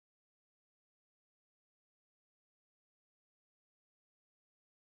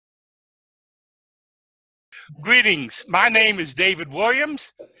Greetings. My name is David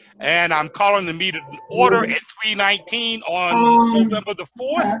Williams, and I'm calling the meeting to order at 3:19 on November the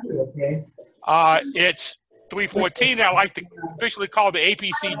 4th. It's 3:14. I'd like to officially call the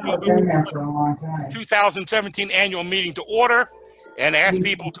APCUG 2017 annual meeting to order and ask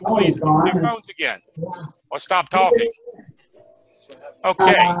people to please mute their phones again or stop talking.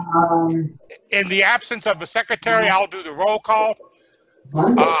 Okay. In the absence of the secretary, I'll do the roll call.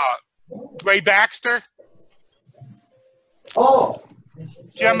 Ray Baxter.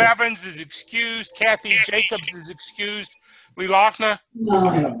 Jim Evans is excused. Kathy Jacobs is excused. Lee Lochner.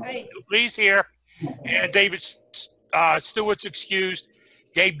 Lee's here. And David Stewart's excused.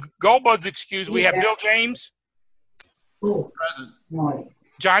 Gabe Goldberg's excused. We have Bill James. Present.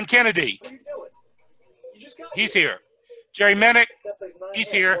 John Kennedy. He's here. Jerry Minnick.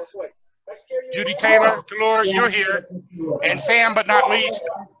 He's here. Judy Taylor, Galore, you're here. And Sam, but not least,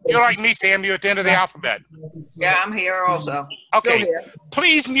 you're like me, Sam, you're at the end of the alphabet. Yeah, I'm here also. Okay,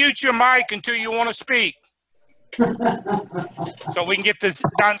 please mute your mic until you want to speak. So we can get this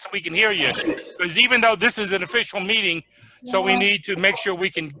done so we can hear you. Because even though this is an official meeting, so we need to make sure we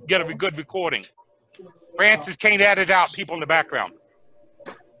can get a good recording. Francis can't edit out people in the background.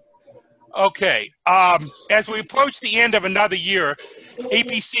 Okay, as we approach the end of another year,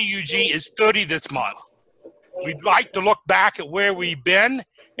 APCUG is 30 this month. We'd like to look back at where we've been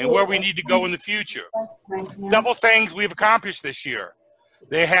and where we need to go in the future. Several things we've accomplished this year.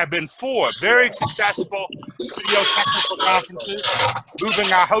 There have been 4 very successful video technical conferences,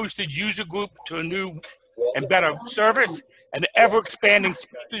 moving our hosted user group to a new and better service, an ever-expanding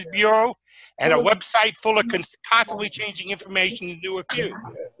speakers bureau, and a website full of constantly changing information to do a few.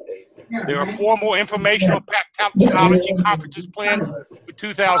 There are 4 more informational technology conferences planned for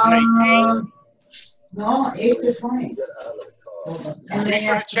 2018. No, 8 to 20. Be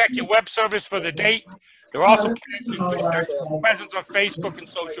sure to check your web service for the date. They're also presence on Facebook and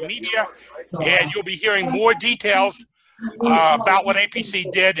social media, and you'll be hearing more details about what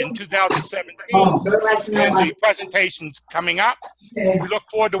APC did in 2017 and the presentations coming up. We look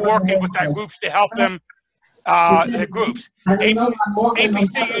forward to working with our groups to help them. Their groups.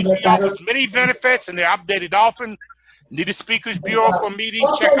 APCUG offers many benefits and they're updated often. Need a speakers bureau for a meeting?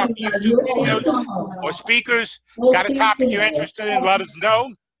 Check out the YouTube videos or speakers. Got a topic you're interested in? Let us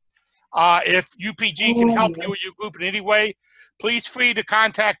know. If UPG can help you or your group in any way, please free to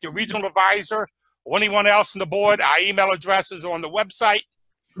contact your regional advisor or anyone else on the board. Our email addresses are on the website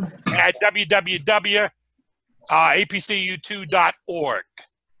at www.apcu2.org.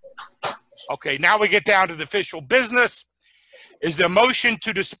 Okay, now we get down to the official business. Is there a motion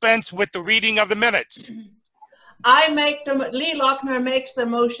to dispense with the reading of the minutes? Lee Lochner makes the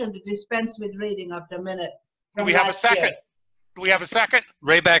motion to dispense with reading of the minutes. Do we have a second? Do we have a second?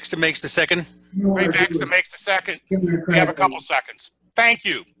 Ray Baxter makes the second. Ray Baxter makes the second. We have a couple seconds. Thank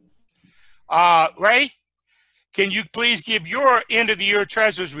you. Ray, can you please give your end of the year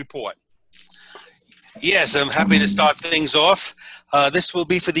treasurer's report? Yes, I'm happy to start things off. This will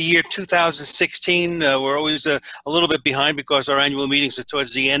be for the year 2016. We're always a little bit behind because our annual meetings are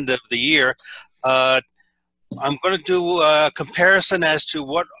towards the end of the year. I'm going to do a comparison as to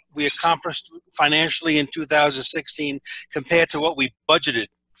what we accomplished financially in 2016 compared to what we budgeted.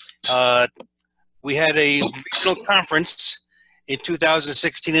 We had a regional conference in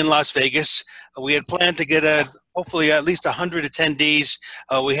 2016 in Las Vegas. We had planned to get hopefully at least 100 attendees.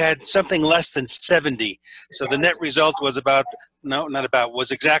 We had something less than 70. So the net result was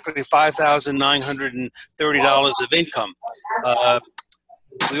was exactly $5,930 of income.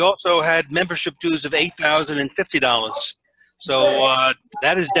 We also had membership dues of $8,050. So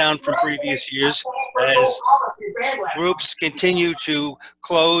that is down from previous years as groups continue to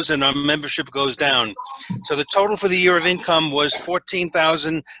close and our membership goes down. So the total for the year of income was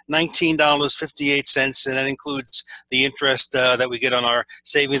 $14,019.58, and that includes the interest that we get on our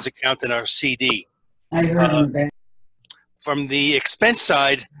savings account and our CD. From the expense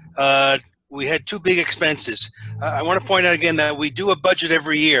side, we had 2 big expenses. I want to point out again that we do a budget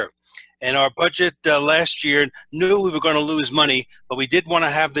every year. And our budget last year knew we were going to lose money, but we did want to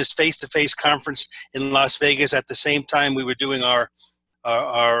have this face-to-face conference in Las Vegas at the same time we were doing our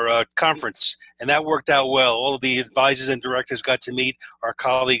conference. And that worked out well. All of the advisors and directors got to meet our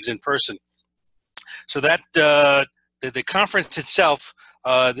colleagues in person. So that the conference itself,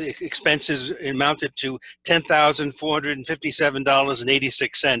 the expenses amounted to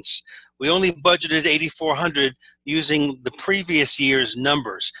 $10,457.86. We only budgeted $8,400 using the previous year's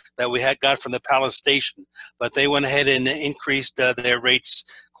numbers that we had got from the Palace Station, but they went ahead and increased their rates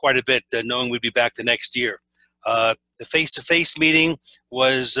quite a bit, knowing we'd be back the next year. The face-to-face meeting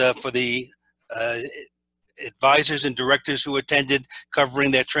was for the advisors and directors who attended,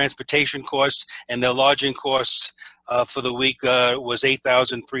 covering their transportation costs and their lodging costs for the week was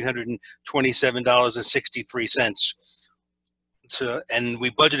 $8,327.63. So, and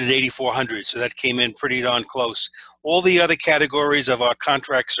we budgeted $8,400, so that came in pretty darn close. All the other categories of our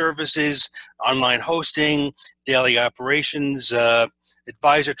contract services, online hosting, daily operations,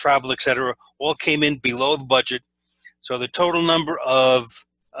 advisor travel, etc., all came in below the budget. So the total number of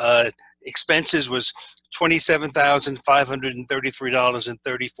expenses was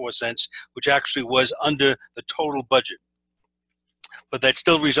 $27,533.34, which actually was under the total budget. But that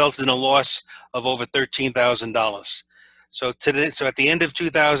still resulted in a loss of over $13,000. So at the end of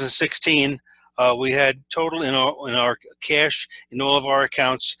 2016, we had total in our cash in all of our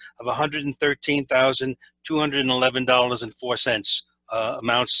accounts of $113,211.04.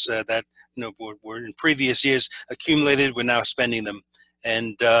 Amounts that were in previous years accumulated. We're now spending them,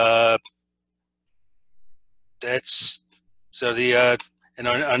 and that's so the. And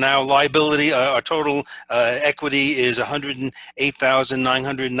our now liability, our total equity is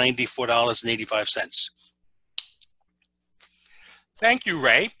 $108,994.85. Thank you,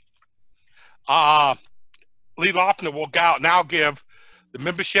 Ray. Lee Loeffner will now give the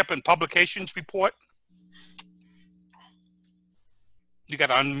membership and publications report. You got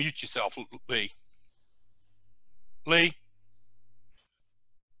to unmute yourself, Lee. Lee?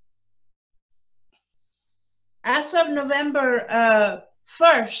 As of November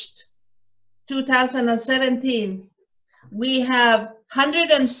 1st, 2017, we have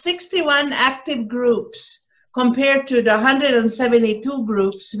 161 active groups compared to the 172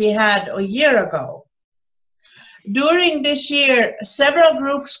 groups we had a year ago. During this year, several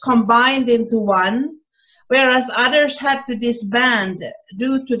groups combined into one, whereas others had to disband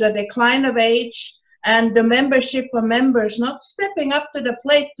due to the decline of age and the membership of members not stepping up to the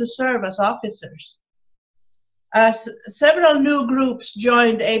plate to serve as officers. Several new groups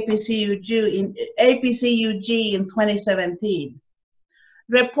joined APCUG in 2017.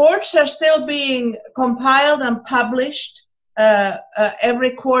 Reports are still being compiled and published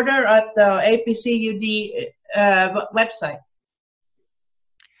every quarter at the APCUG website.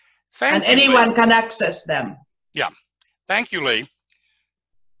 Thank you, anyone Lee. can access them. Yeah. Thank you, Lee.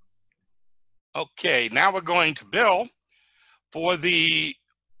 Okay, now we're going to Bill for the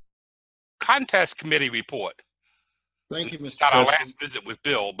contest committee report. Thank you, Mr. Not our President. last visit with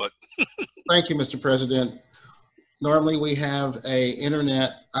Bill, but Thank you, Mr. President. Normally we have a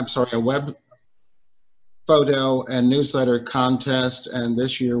web photo and newsletter contest, and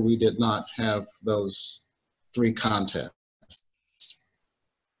this year we did not have those 3 contests.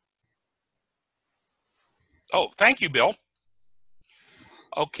 oh, thank you, Bill.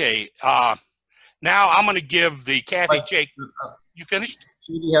 Okay, now I'm going to give the Kathy Jake. You finished?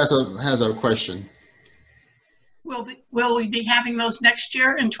 Judy has a question. Will we be having those next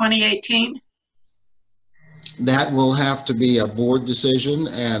year in 2018? That will have to be a board decision,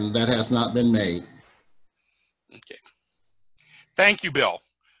 and that has not been made. Okay. Thank you, Bill.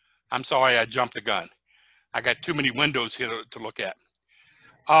 I'm sorry I jumped the gun. I got too many windows here to look at.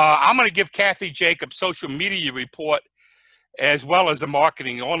 I'm going to give Kathy Jacob social media report as well as the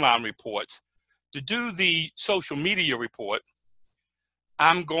marketing online reports. To do the social media report,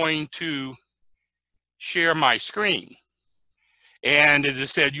 I'm going to share my screen. And as I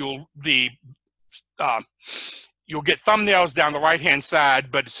said, you'll get thumbnails down the right-hand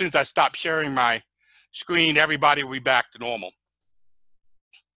side, but as soon as I stop sharing my screen, everybody will be back to normal.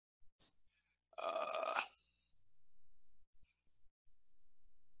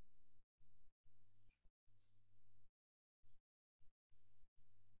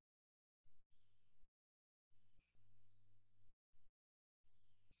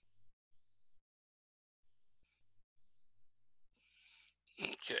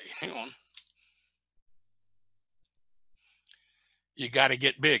 Okay, hang on. You got to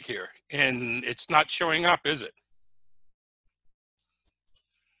get big here, and it's not showing up, is it?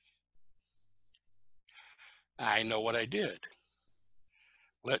 I know what I did.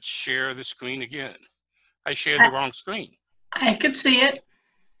 Let's share the screen again. I shared the wrong screen. I could see it.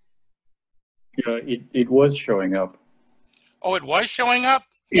 Yeah, it was showing up. Oh, it was showing up?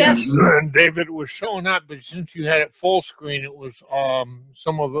 Yes. David, it was showing up, but since you had it full screen, it was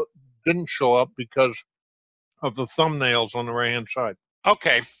some of it didn't show up because of the thumbnails on the right hand side.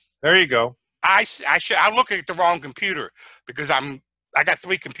 Okay. There you go. I look at the wrong computer because I got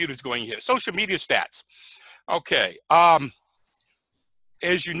 3 computers going here. Social media stats. Okay.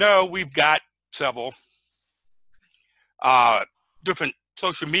 As you know, we've got several different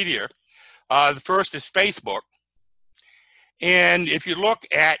social media. The first is Facebook. And if you look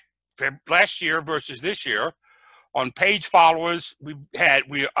at last year versus this year. On page followers, we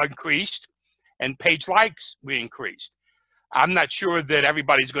increased, and page likes we increased. I'm not sure that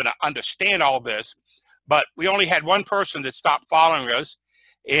everybody's going to understand all this, but we only had one person that stopped following us,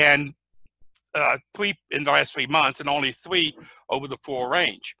 and 3 in the last 3 months, and only 3 over the full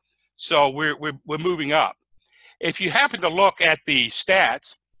range. So we're moving up. If you happen to look at the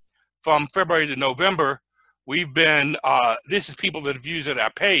stats from February to November, we've been, this is people that have used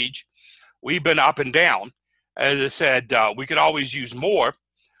our page, we've been up and down. As I said, we could always use more.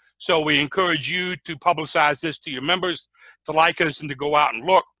 So we encourage you to publicize this to your members, to like us, and to go out and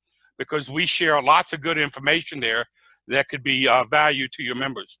look, because we share lots of good information there that could be value to your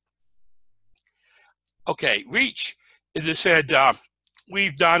members. Okay, reach, as I said,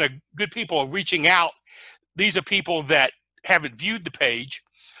 we've done a good people of reaching out. These are people that haven't viewed the page,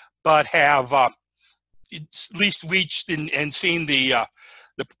 but have at least reached and seen the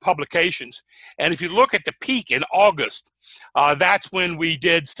publications. And if you look at the peak in August, that's when we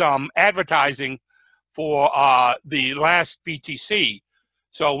did some advertising for the last BTC.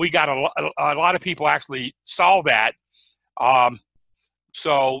 So we got a lot of people actually saw that.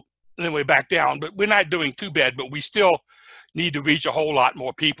 So then we're back down, but we're not doing too bad, but we still need to reach a whole lot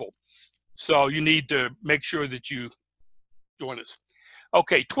more people. So you need to make sure that you join us.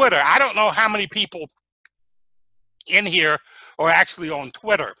 Okay, Twitter. I don't know how many people in here are actually on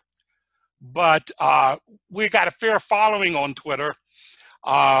Twitter, but we got a fair following on Twitter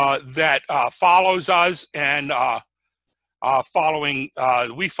that follows us and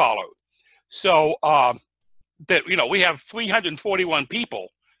we follow. So that, you know, we have 341 people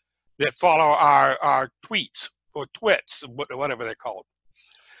that follow our tweets or twits, whatever they're called.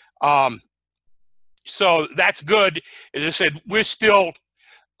 So that's good. As I said, we're still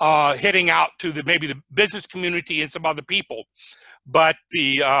hitting out to maybe the business community and some other people, but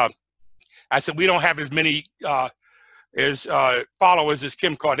I said we don't have as many followers as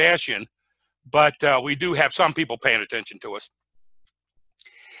Kim Kardashian, but we do have some people paying attention to us.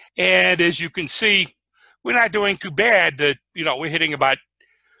 And as you can see, we're not doing too bad. That, you know, we're hitting about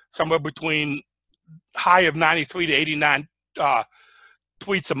somewhere between high of 93 to 89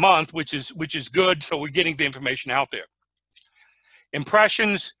 tweets a month, which is good. So we're getting the information out there.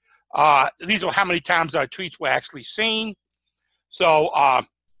 Impressions, these are how many times our tweets were actually seen. So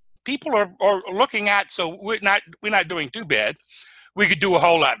people are looking at, so we're not doing too bad. We could do a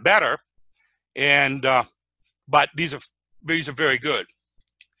whole lot better, and but these are very good.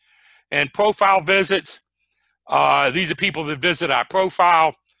 And profile visits, these are people that visit our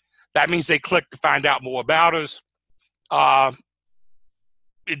profile. That means they click to find out more about us.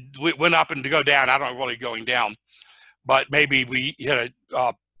 It went up and to go down. I don't really going down, but maybe we hit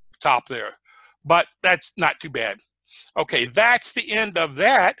a top there, but that's not too bad. Okay, that's the end of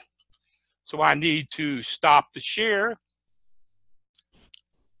that. So I need to stop the share.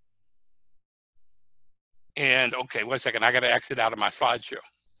 And okay, 1 second, I got to exit out of my slideshow.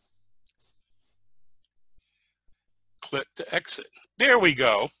 Click to exit. There we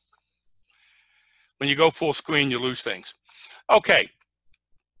go. When you go full screen, you lose things. Okay.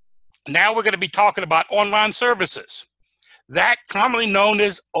 Now we're going to be talking about online services, that commonly known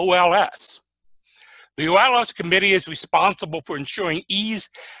as OLS. The OLS committee is responsible for ensuring ease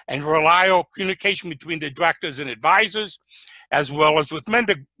and reliable communication between the directors and advisors, as well as with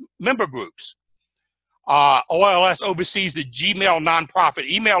member groups. OLS oversees the Gmail nonprofit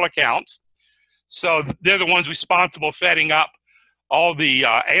email accounts. So they're the ones responsible for setting up all the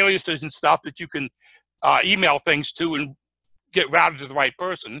aliases and stuff that you can email things to and get routed to the right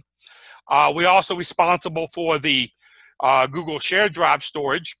person. We're also responsible for the Google Shared Drive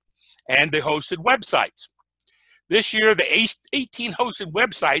storage and the hosted websites. This year, the 18 hosted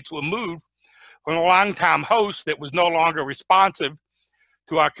websites were moved from a long-time host that was no longer responsive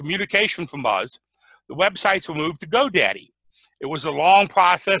to our communication from us. The websites were moved to GoDaddy. It was a long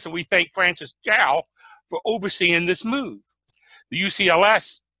process, and we thank Francis Chow for overseeing this move. The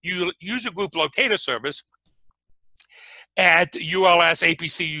UCLS user group locator service at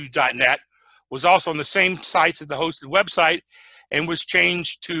ulsapcu.net was also on the same sites as the hosted website and was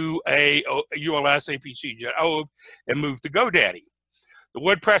changed to a ulsapcu.org and moved to GoDaddy. The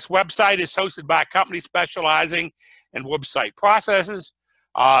WordPress website is hosted by a company specializing in website processes.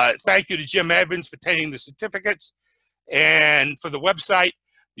 Thank you to Jim Evans for obtaining the certificates, and for the website,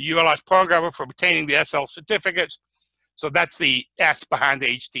 the ULS programmer for obtaining the SL certificates. So that's the S behind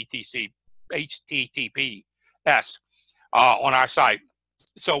the HTTPS on our site.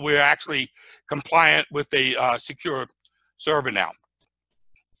 So we're actually compliant with a secure server now.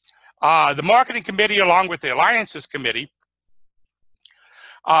 The marketing committee, along with the alliances committee,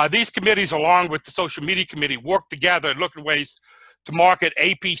 These committees, along with the social media committee, work together and look at ways to market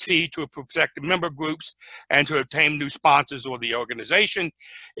APC to prospective member groups and to obtain new sponsors or the organization.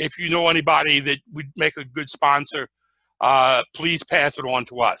 If you know anybody that would make a good sponsor, please pass it on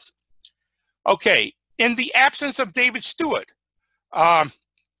to us. Okay, in the absence of David Stewart,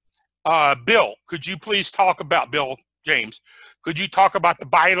 Bill, could you please talk about, Bill James, could you talk about the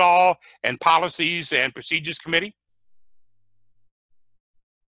bylaw and policies and procedures committee?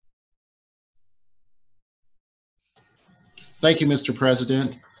 Thank you, Mr.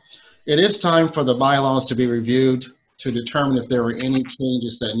 President. It is time for the bylaws to be reviewed to determine if there were any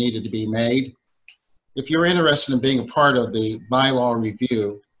changes that needed to be made. If you're interested in being a part of the bylaw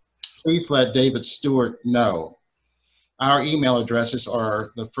review, please let David Stewart know. Our email addresses are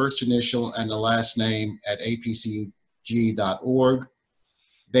the first initial and the last name at apcug.org.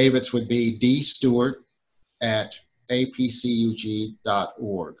 David's would be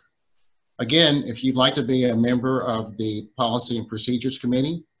dstewart@apcug.org. Again, if you'd like to be a member of the Policy and Procedures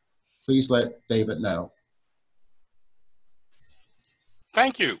Committee, please let David know.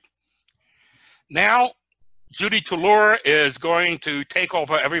 Thank you. Now, Judy Tulur is going to take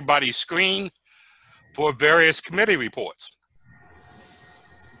over everybody's screen for various committee reports.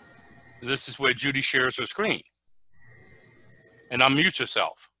 This is where Judy shares her screen. And unmute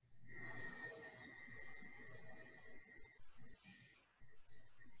yourself.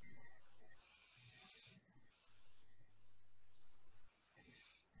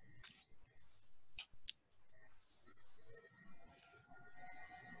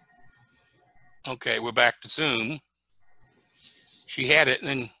 Okay, we're back to Zoom. She had it and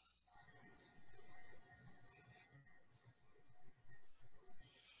then.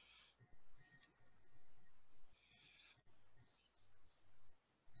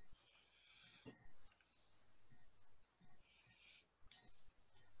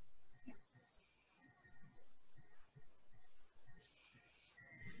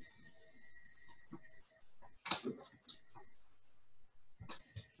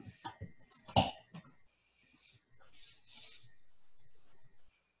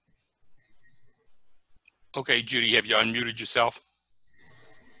 Okay, Judy, have you unmuted yourself?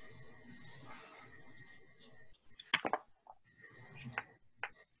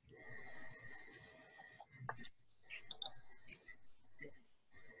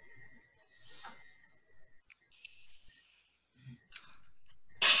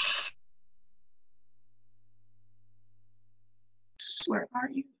 Where are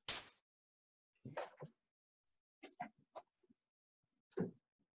you?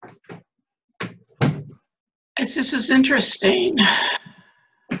 This is interesting.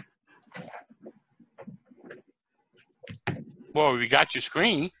 Well, we got your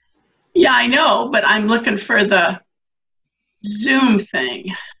screen. Yeah, I know, but I'm looking for the Zoom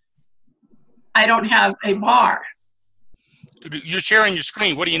thing. I don't have a bar. You're sharing your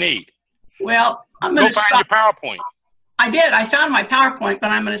screen. What do you need? Well, I'm going Go to find stop. your PowerPoint. I did. I found my PowerPoint,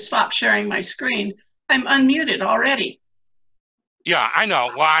 but I'm going to stop sharing my screen. I'm unmuted already. Yeah, I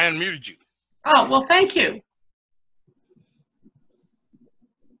know. Well, I unmuted you. Oh, well, thank you.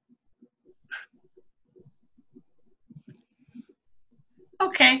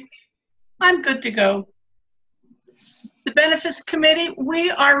 Okay, I'm good to go. The Benefits Committee,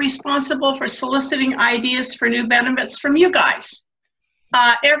 we are responsible for soliciting ideas for new benefits from you guys.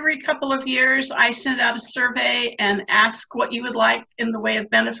 Every couple of years, I send out a survey and ask what you would like in the way of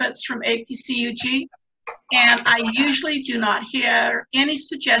benefits from APCUG. And I usually do not hear any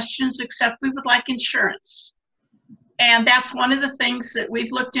suggestions except we would like insurance. And that's one of the things that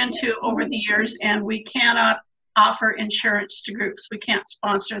we've looked into over the years, and we cannot offer insurance to groups. We can't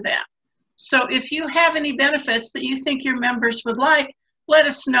sponsor that. So if you have any benefits that you think your members would like, let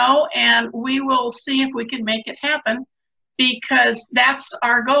us know and we will see if we can make it happen, because that's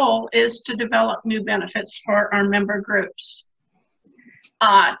our goal, is to develop new benefits for our member groups.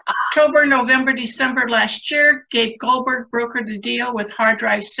 October, November, December last year, Gabe Goldberg brokered a deal with Hard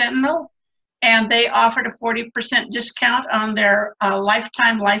Drive Sentinel, and they offered a 40% discount on their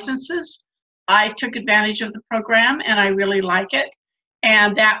lifetime licenses. I took advantage of the program and I really like it.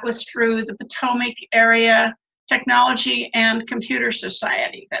 And that was through the Potomac Area Technology and Computer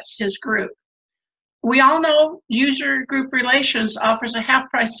Society. That's his group. We all know User Group Relations offers a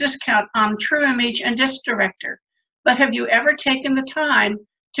half-price discount on TrueImage and Disk Director. But have you ever taken the time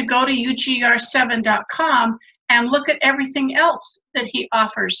to go to ugr7.com and look at everything else that he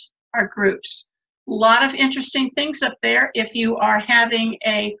offers our groups? A lot of interesting things up there. If you are having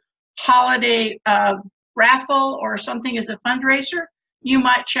a holiday raffle or something as a fundraiser, you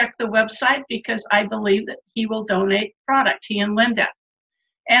might check the website, because I believe that he will donate product, he and Linda.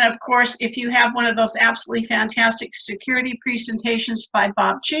 And of course, if you have one of those absolutely fantastic security presentations by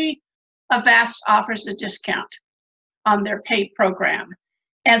Bob G., Avast offers a discount on their paid program.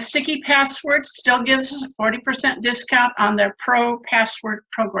 And Sticky Password still gives us a 40% discount on their Pro Password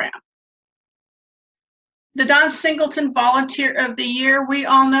program. The Don Singleton Volunteer of the Year, we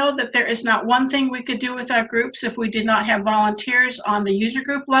all know that there is not one thing we could do with our groups if we did not have volunteers on the user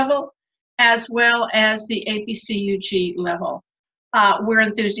group level, as well as the APCUG level. We're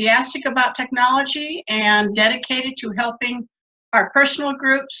enthusiastic about technology and dedicated to helping our personal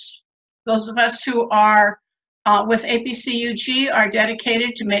groups. Those of us who are with APCUG are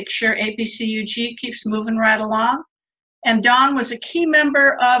dedicated to make sure APCUG keeps moving right along. And Don was a key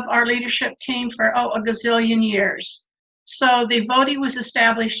member of our leadership team for, a gazillion years. So the VOTI was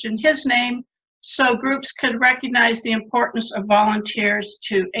established in his name so groups could recognize the importance of volunteers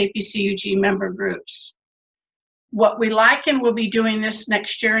to APCUG member groups. What we like, and we'll be doing this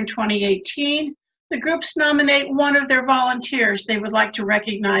next year in 2018, the groups nominate one of their volunteers they would like to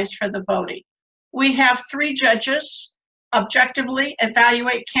recognize for the VOTI. We have 3 judges objectively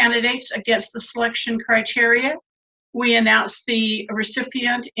evaluate candidates against the selection criteria. We announce the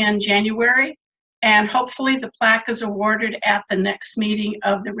recipient in January, and hopefully the plaque is awarded at the next meeting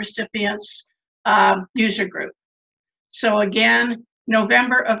of the recipient's user group. So again,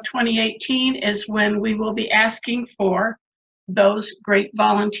 November of 2018 is when we will be asking for those great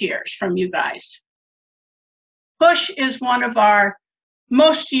volunteers from you guys. Push is one of our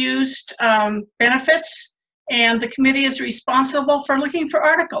most used benefits, and the committee is responsible for looking for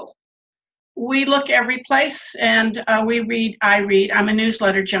articles. We look every place, and I'm a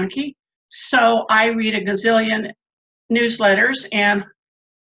newsletter junkie, so I read a gazillion newsletters, and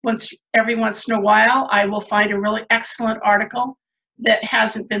every once in a while, I will find a really excellent article that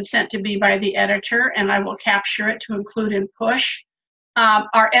hasn't been sent to me by the editor, and I will capture it to include in Push.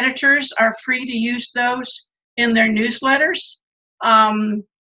 Our editors are free to use those in their newsletters.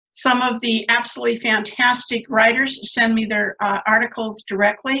 Some of the absolutely fantastic writers send me their articles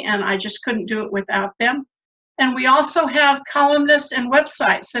directly, and I just couldn't do it without them. And we also have columnists and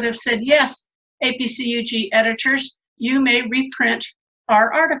websites that have said, yes, APCUG editors, you may reprint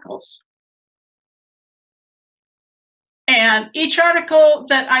our articles. And each article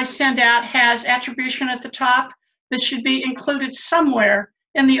that I send out has attribution at the top that should be included somewhere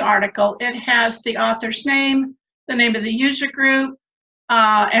in the article. It has the author's name, the name of the user group,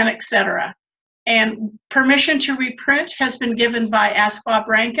 and etc. And permission to reprint has been given by Ask Bob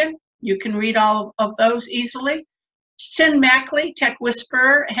Rankin. You can read all of those easily. Sin Mackley, Tech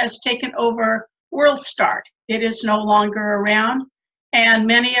Whisperer, has taken over WorldStart. It is no longer around, and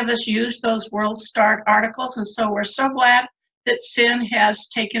many of us use those WorldStart articles, and so we're so glad that Sin has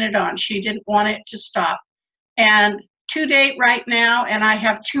taken it on. She didn't want it to stop. And to date right now, and I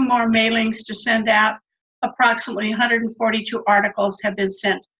have 2 more mailings to send out, approximately 142 articles have been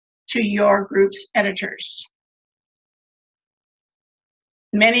sent to your group's editors.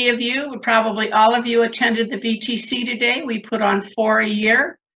 Many of you, probably all of you, attended the VTC today. We put on 4 a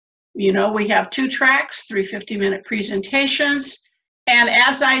year. You know, we have 2 tracks, 3 50-minute presentations. And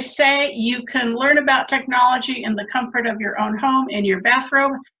as I say, you can learn about technology in the comfort of your own home, in your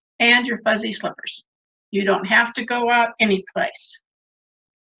bathrobe, and your fuzzy slippers. You don't have to go out any place.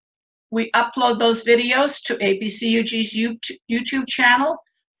 We upload those videos to APCUG's YouTube channel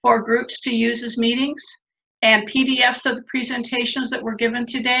for groups to use as meetings, and PDFs of the presentations that were given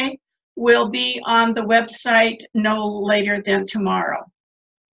today will be on the website no later than tomorrow.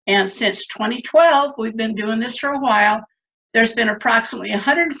 And since 2012, we've been doing this for a while, there's been approximately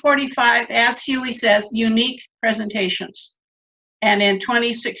 145, as Huey says, unique presentations. And in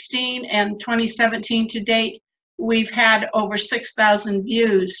 2016 and 2017 to date, we've had over 6,000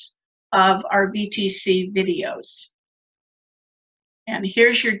 views of our VTC videos. And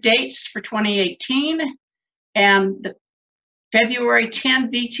here's your dates for 2018. And the February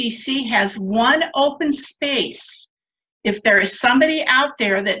 10 VTC has 1 open space. If there is somebody out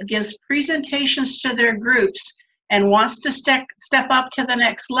there that gives presentations to their groups and wants to step up to the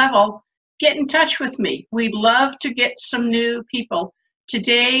next level, get in touch with me. We'd love to get some new people.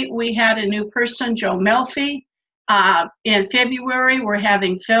 Today, we had a new person, Joe Melfi. In February, we're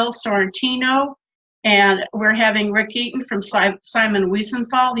having Phil Sorrentino, and we're having Rick Eaton from Simon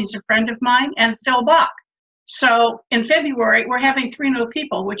Wiesenthal. He's a friend of mine, and Phil Bach. So in February, we're having 3 new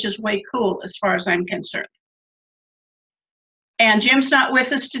people, which is way cool as far as I'm concerned. And Jim's not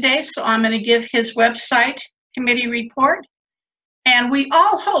with us today, so I'm going to give his website committee report. And we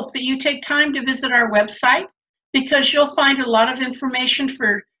all hope that you take time to visit our website, because you'll find a lot of information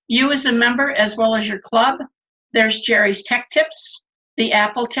for you as a member as well as your club. There's Jerry's Tech Tips, the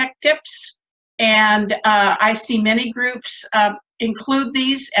Apple Tech Tips, and I see many groups include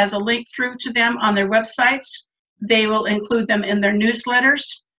these as a link through to them on their websites. They will include them in their newsletters,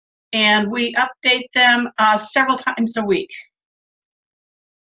 and we update them several times a week.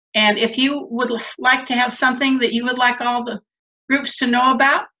 And if you would like to have something that you would like all the groups to know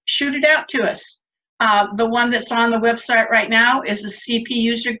about, shoot it out to us. The one that's on the website right now is the CP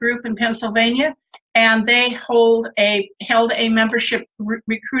user group in Pennsylvania, and they held a membership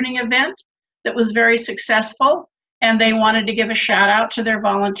recruiting event that was very successful, and they wanted to give a shout out to their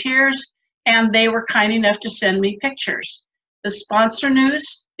volunteers, and they were kind enough to send me pictures. The sponsor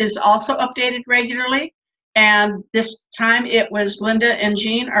news is also updated regularly, and this time it was Linda and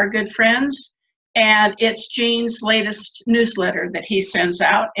Jean, our good friends, and it's Gene's latest newsletter that he sends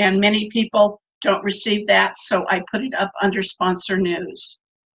out, and many people don't receive that, so I put it up under sponsor news.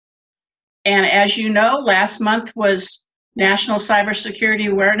 And as you know, last month was National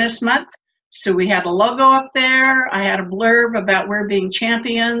Cybersecurity Awareness Month, so we had a logo up there. I had a blurb about we're being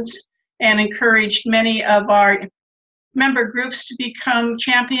champions and encouraged many of our member groups to become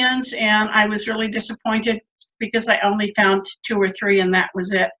champions, and I was really disappointed because I only found 2 or 3 and that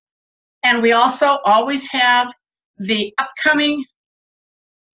was it. And we also always have the upcoming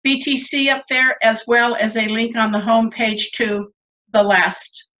BTC up there, as well as a link on the home page to the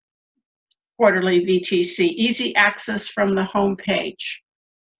last quarterly VTC, easy access from the home page.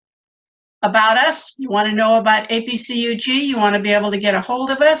 About us, you want to know about APCUG, you want to be able to get a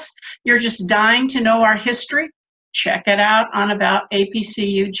hold of us, you're just dying to know our history, check it out on About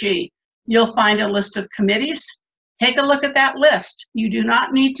APCUG. You'll find a list of committees. Take a look at that list. You do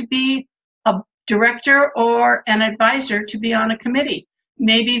not need to be a director or an advisor to be on a committee.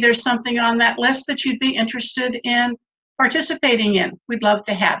 Maybe there's something on that list that you'd be interested in participating in. We'd love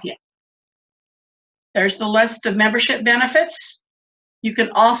to have you. There's the list of membership benefits. You can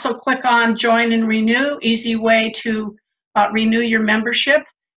also click on Join and Renew, easy way to renew your membership.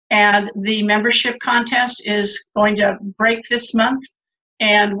 And the membership contest is going to break this month.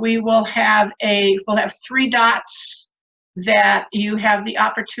 And we will have we'll have 3 dots that you have the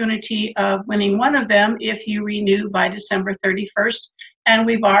opportunity of winning one of them if you renew by December 31st. And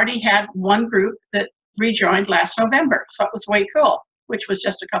we've already had one group that rejoined last November. So it was way cool, which was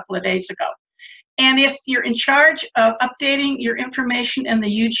just a couple of days ago. And if you're in charge of updating your information in the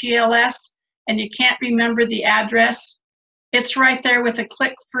UGLS and you can't remember the address, it's right there with a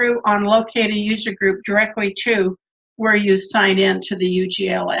click through on Locate a User Group directly to where you sign in to the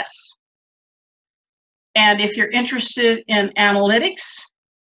UGLS. And if you're interested in analytics,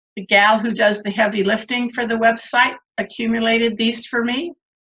 the gal who does the heavy lifting for the website accumulated these for me.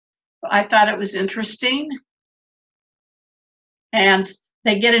 I thought it was interesting. And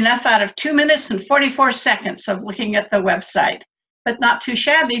they get enough out of 2 minutes and 44 seconds of looking at the website, but not too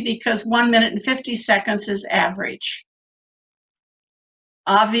shabby because 1 minute and 50 seconds is average.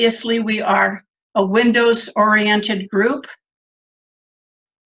 Obviously, we are a Windows-oriented group,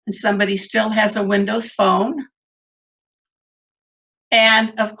 and somebody still has a Windows phone.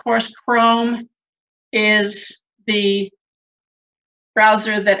 And of course, Chrome is the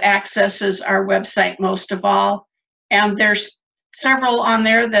browser that accesses our website most of all. And there's several on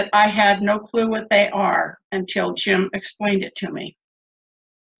there that I had no clue what they are until Jim explained it to me.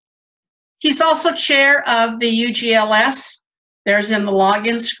 He's also chair of the UGLS. There's in the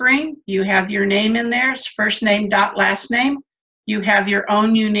login screen, you have your name in there, it's first name dot last name. You have your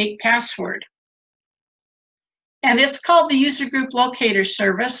own unique password. And it's called the User Group Locator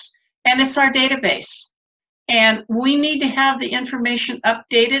Service, and it's our database. And we need to have the information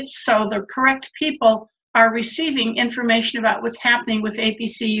updated so the correct people are receiving information about what's happening with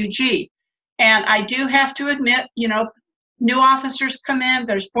APCUG. And I do have to admit, you know, new officers come in,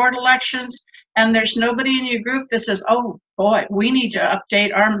 there's board elections, and there's nobody in your group that says, oh boy, we need to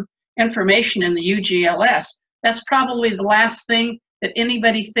update our information in the UGLS. That's probably the last thing that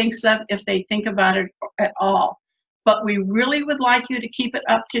anybody thinks of if they think about it at all. But we really would like you to keep it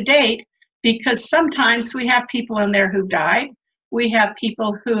up to date because sometimes we have people in there who died. We have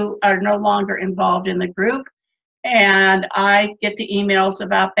people who are no longer involved in the group. And I get the emails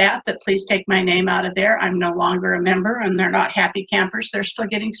about that please take my name out of there. I'm no longer a member and they're not happy campers. They're still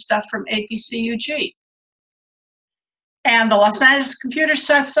getting stuff from APCUG. And the Los Angeles Computer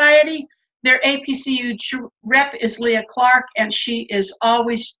Society, their APCUG rep is Leah Clark, and she is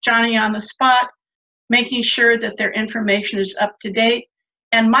always Johnny on the spot, making sure that their information is up to date.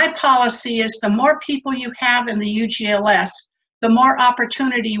 And my policy is the more people you have in the UGLS, the more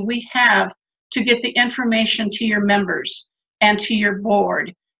opportunity we have to get the information to your members and to your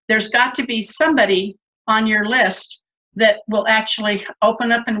board. There's got to be somebody on your list that will actually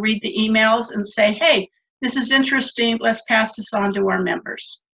open up and read the emails and say, hey, this is interesting, let's pass this on to our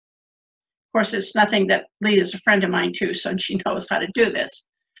members. Of course, it's nothing that Leah's a friend of mine too, so she knows how to do this.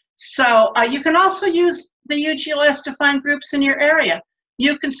 So you can also use the UG list to find groups in your area.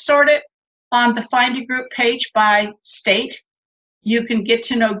 You can sort it on the Find a Group page by state. You can get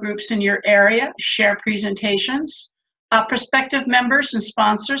to know groups in your area, share presentations. Prospective members and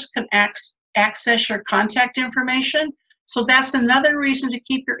sponsors can access your contact information. So that's another reason to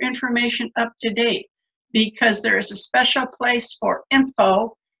keep your information up to date, because there is a special place for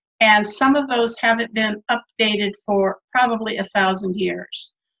info, and some of those haven't been updated for probably 1,000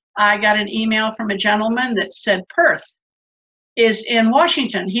 years. I got an email from a gentleman that said Perth is in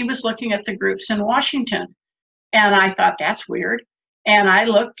Washington. He was looking at the groups in Washington. And I thought, that's weird. And I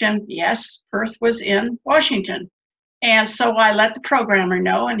looked, and yes, Perth was in Washington. And so I let the programmer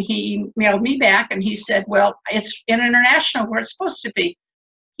know, and he emailed me back, and he said, well, it's in international where it's supposed to be.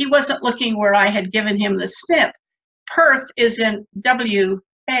 He wasn't looking where I had given him the snip. Perth is in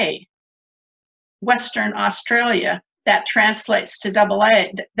WA, Western Australia. That translates to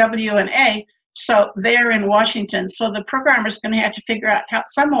W and A. So they're in Washington. So the programmer's going to have to figure out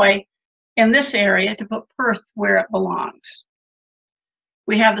some way in this area to put Perth where it belongs.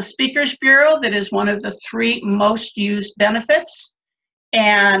 We have the Speakers Bureau, that is one of the 3 most used benefits.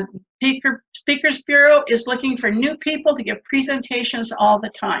 And Speakers Bureau is looking for new people to give presentations all the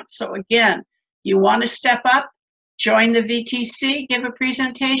time. So again, you want to step up, join the VTC, give a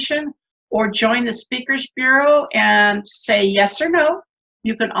presentation, or join the Speakers Bureau and say yes or no.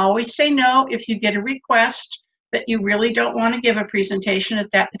 You can always say no if you get a request that you really don't want to give a presentation at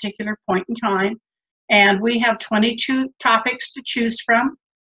that particular point in time. And we have 22 topics to choose from,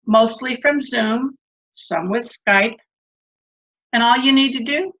 mostly from Zoom, some with Skype. And all you need to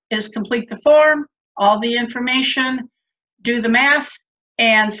do is complete the form, all the information, do the math,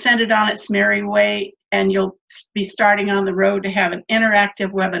 and send it on its merry way, and you'll be starting on the road to have an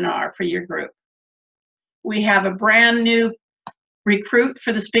interactive webinar for your group. We have a brand new recruit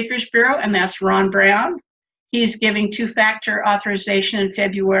for the Speakers Bureau, and that's Ron Brown. He's giving 2-factor authorization in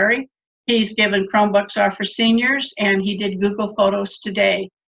February. He's given Chromebooks are for seniors, and he did Google Photos today.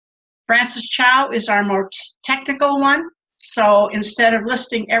 Francis Chow is our more technical one. So instead of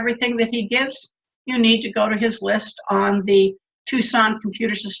listing everything that he gives, you need to go to his list on the Tucson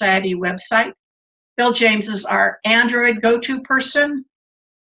Computer Society website. Bill James is our Android go-to person.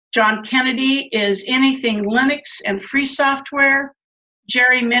 John Kennedy is anything Linux and free software.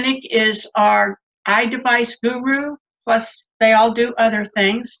 Jerry Minnick is our iDevice guru, plus they all do other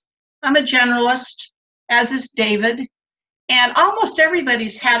things. I'm a generalist, as is David. And almost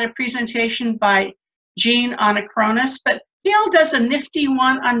everybody's had a presentation by Gene on Acronis, but Gail does a nifty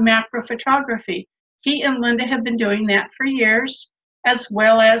one on macro photography. He and Linda have been doing that for years, as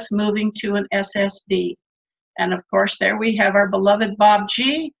well as moving to an SSD. And of course, there we have our beloved Bob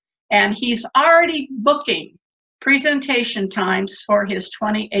G, and he's already booking presentation times for his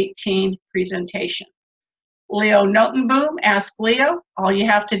 2018 presentation. Leo Notenboom, Ask Leo. All you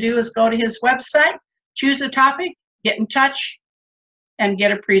have to do is go to his website, choose a topic, get in touch, and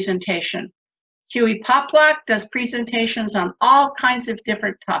get a presentation. Huey Poplock does presentations on all kinds of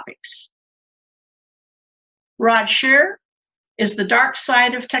different topics. Rod Shear is the dark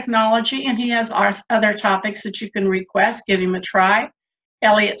side of technology, and he has other topics that you can request. Give him a try.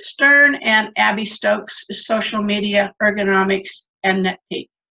 Elliot Stern and Abby Stokes is social media, ergonomics, and NetPeak.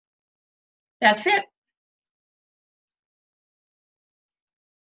 That's it.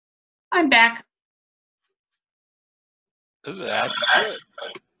 I'm back. That's good.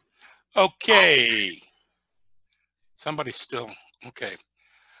 Okay. Somebody's still, okay.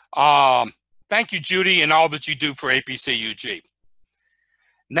 Thank you, Judy, and all that you do for APCUG.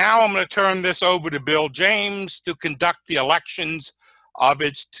 Now I'm going to turn this over to Bill James to conduct the elections of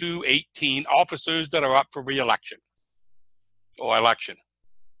its 218 officers that are up for re-election or election.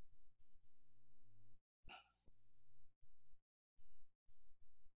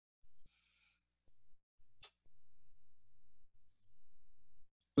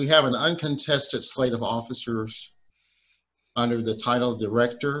 We have an uncontested slate of officers under the title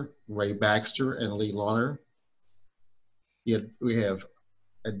Director, Ray Baxter and Lee Launer. We have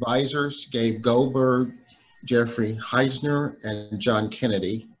advisors, Gabe Goldberg, Jeffrey Heisner, and John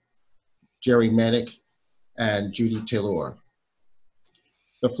Kennedy, Jerry Medic, and Judy Taylor.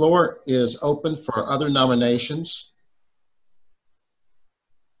 The floor is open for other nominations.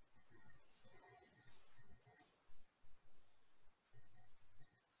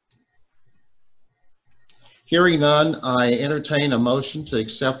 Hearing none, I entertain a motion to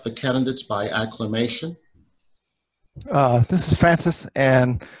accept the candidates by acclamation. This is Francis,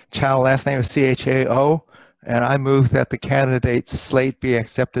 and Chow last name is CHAO, and I move that the candidates slate be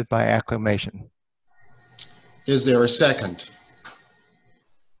accepted by acclamation. Is there a second?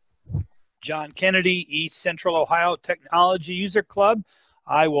 John Kennedy, East Central Ohio Technology User Club.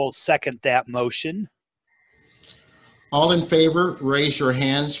 I will second that motion. All in favor, raise your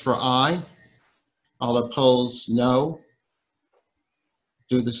hands for aye. All opposed, no.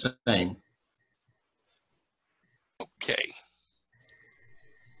 Do the same. Okay.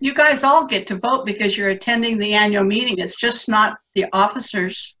 You guys all get to vote because you're attending the annual meeting. It's just not the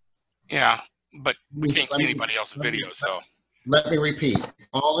officers. Yeah, but we can't see anybody else's video, so. Let me repeat.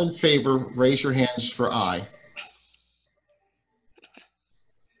 All in favor, raise your hands for aye.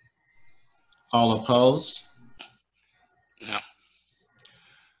 All opposed? No.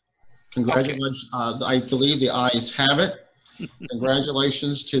 Congratulations. I believe the ayes have it.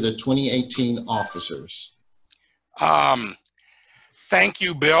 Congratulations to the 2018 officers. Thank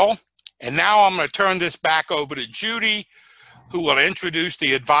you, Bill. And now I'm going to turn this back over to Judy, who will introduce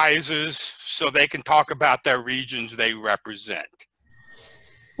the advisors so they can talk about their regions they represent.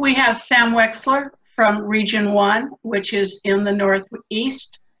 We have Sam Wexler from Region 1, which is in the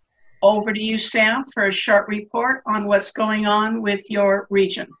Northeast. Over to you, Sam, for a short report on what's going on with your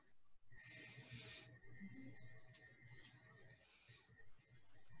region.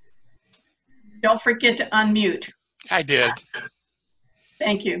 Don't forget to unmute. I did.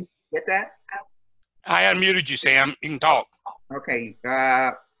 Thank you. Get that? I unmuted you, Sam. You can talk. Okay.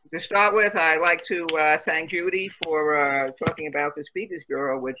 To start with, I'd like to thank Judy for talking about the Speakers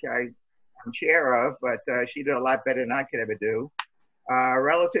Bureau, which I'm chair of, but she did a lot better than I could ever do.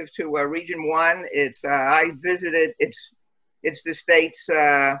 Relative to Region 1, I visited, it's the states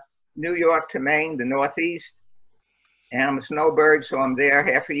New York to Maine, the Northeast, and I'm a snowbird, so I'm there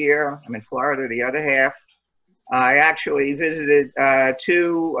half a year. I'm in Florida the other half. I actually visited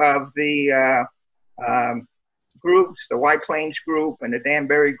two of the groups, the White Plains group and the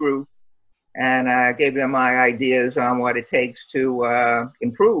Danbury group, and gave them my ideas on what it takes to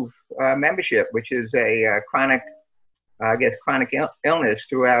improve membership, which is a chronic illness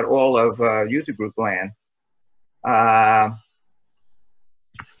throughout all of user group land.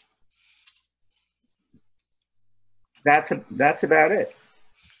 That's about it.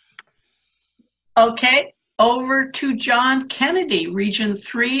 Okay, over to John Kennedy, Region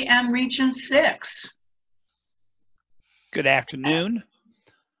 3 and Region 6. Good afternoon.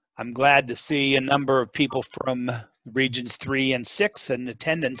 I'm glad to see a number of people from Regions 3 and 6 in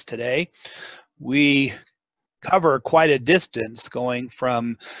attendance today. We cover quite a distance going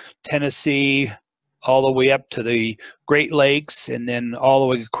from Tennessee all the way up to the Great Lakes and then all the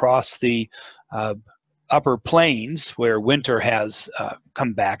way across the upper plains where winter has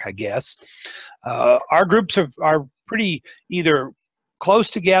come back, I guess. Our groups are pretty either close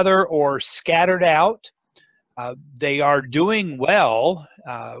together or scattered out. They are doing well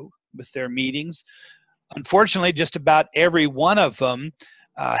with their meetings. Unfortunately, just about every one of them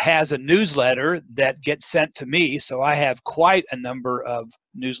has a newsletter that gets sent to me, so I have quite a number of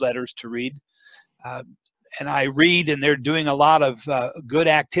newsletters to read. And I read, and they're doing a lot of good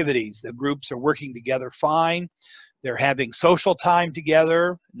activities. The groups are working together fine. They're having social time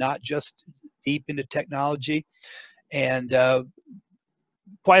together, not just deep into technology. And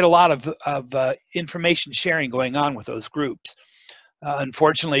quite a lot of information sharing going on with those groups.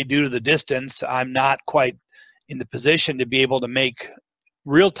 Unfortunately, due to the distance, I'm not quite in the position to be able to make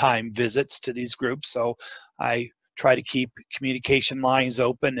real-time visits to these groups, so I try to keep communication lines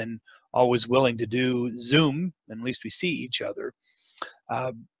open and always willing to do Zoom, and at least we see each other.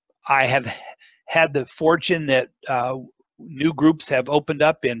 I have had the fortune that new groups have opened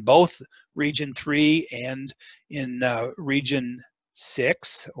up in both Region 3 and in Region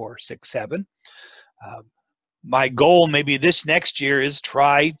 6 or 6-7. My goal maybe this next year is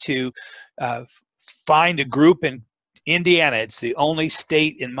try to find a group in Indiana. It's the only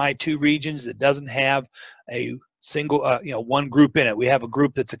state in my two regions that doesn't have a single, one group in it. We have a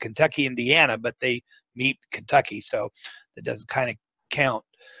group that's a Kentucky, Indiana, but they meet Kentucky, so that doesn't kind of count.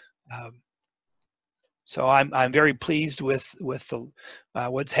 So I'm very pleased with the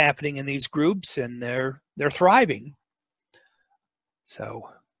what's happening in these groups, and they're thriving. So,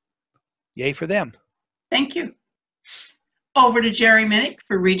 yay for them. Thank you. Over to Jerry Minnick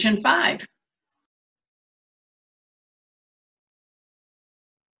for Region 5.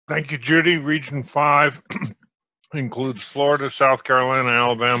 Thank you, Judy. Region 5 includes Florida, South Carolina,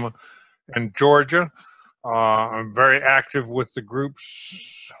 Alabama, and Georgia. I'm very active with the groups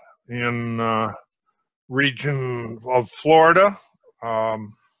in region of Florida.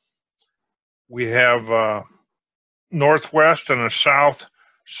 We have Northwest and a South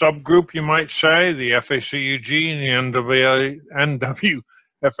subgroup, you might say, the FACUG and the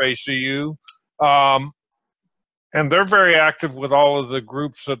NWFACU. And they're very active with all of the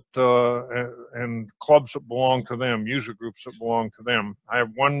groups that and clubs that belong to them, user groups that belong to them. I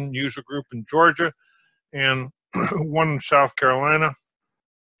have one user group in Georgia and one in South Carolina.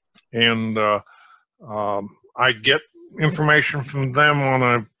 And I get information from them on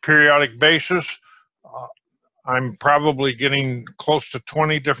a periodic basis. I'm probably getting close to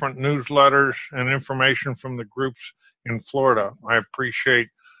 20 different newsletters and information from the groups in Florida. I appreciate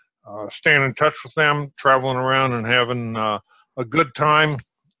staying in touch with them, traveling around and having a good time,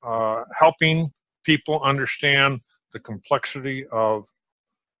 helping people understand the complexity of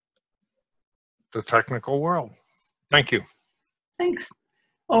the technical world. Thank you. Thanks.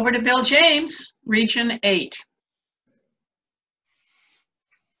 Over to Bill James, Region 8.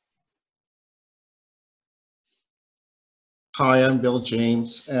 Hi, I'm Bill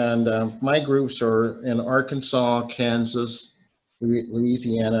James, and my groups are in Arkansas, Kansas,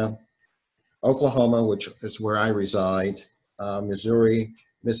 Louisiana, Oklahoma, which is where I reside, Missouri,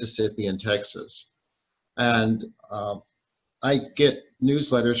 Mississippi, and Texas. And I get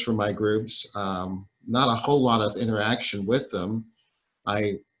newsletters from my groups, not a whole lot of interaction with them.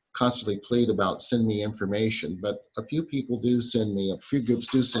 I constantly plead about send me information, but a few people do send me, a few groups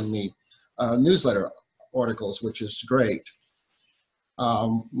do send me newsletter articles, which is great.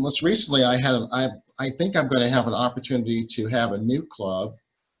 Most recently, I think I'm going to have an opportunity to have a new club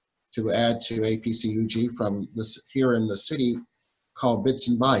to add to APCUG from this here in the city called Bits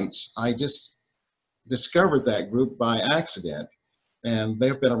and Bytes. I just discovered that group by accident, and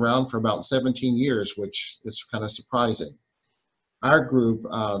they've been around for about 17 years, which is kind of surprising. Our group,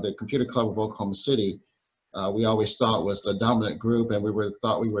 the Computer Club of Oklahoma City, we always thought was the dominant group, and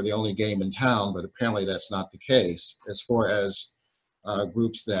thought we were the only game in town, but apparently that's not the case. As far as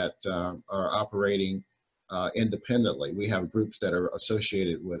groups that are operating independently. We have groups that are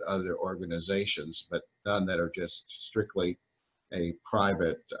associated with other organizations, but none that are just strictly a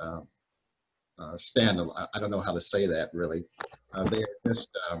private standalone. I don't know how to say that really. They are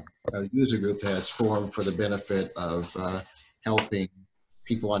just a user group that has formed for the benefit of helping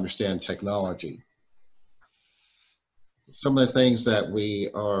people understand technology. Some of the things that we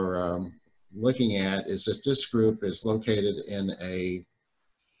are looking at is that this group is located in a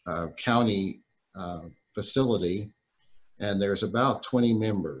county facility, and there's about 20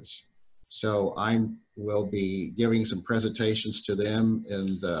 members. So I will be giving some presentations to them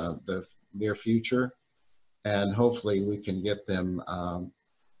in the near future, and hopefully we can get them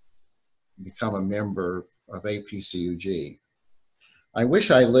become a member of APCUG. I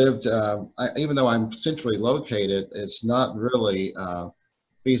wish I lived, even though I'm centrally located, it's not really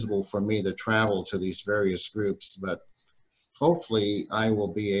feasible for me to travel to these various groups, but hopefully I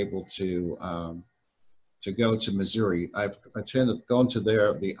will be able to go to Missouri. I've gone to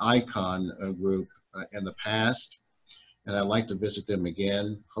the ICON group in the past, and I'd like to visit them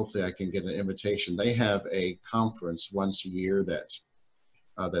again. Hopefully I can get an invitation. They have a conference once a year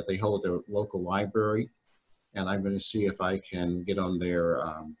that they hold at their local library, and I'm going to see if I can get on their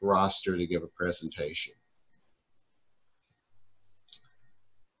roster to give a presentation.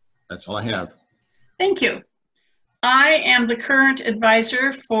 That's all I have. Thank you. I am the current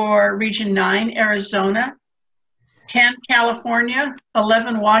advisor for Region 9, Arizona, 10, California,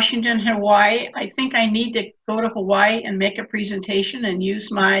 11, Washington, Hawaii. I think I need to go to Hawaii and make a presentation and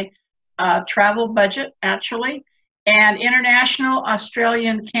use my travel budget, actually, and international,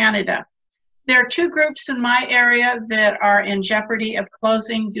 Australian, Canada. There are two groups in my area that are in jeopardy of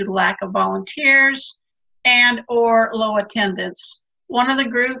closing due to lack of volunteers and or low attendance. One of the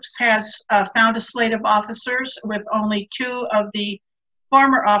groups has found a slate of officers with only 2 of the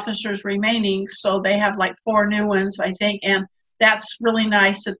former officers remaining, so they have like 4 new ones, I think, and that's really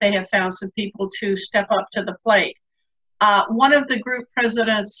nice that they have found some people to step up to the plate. One of the group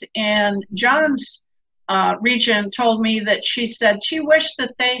presidents in John's region told me that she said she wished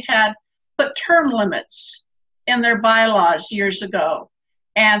that they had put term limits in their bylaws years ago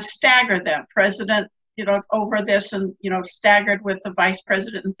and stagger them. President, over this and, staggered with the vice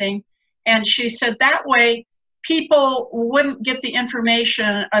president and thing. And she said that way people wouldn't get the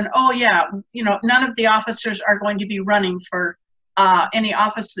information and, oh yeah, none of the officers are going to be running for any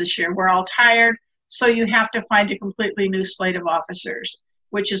office this year. We're all tired. So you have to find a completely new slate of officers,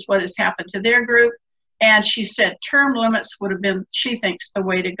 which is what has happened to their group. And she said term limits would have been, she thinks, the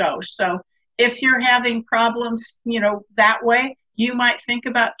way to go. So if you're having problems, that way, you might think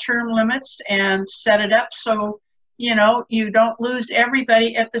about term limits and set it up so, you don't lose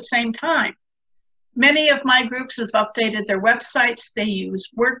everybody at the same time. Many of my groups have updated their websites. They use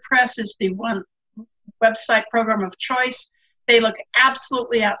WordPress as the one website program of choice. They look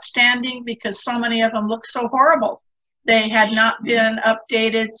absolutely outstanding because so many of them look so horrible. They had not been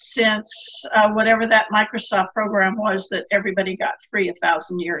updated since whatever that Microsoft program was that everybody got free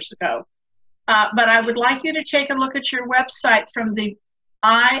 1,000 years ago. But I would like you to take a look at your website from the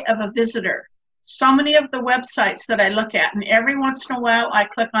eye of a visitor. So many of the websites that I look at, and every once in a while I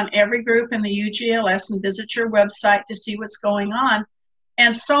click on every group in the UGLS and visit your website to see what's going on.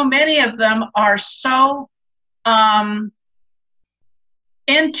 And so many of them are so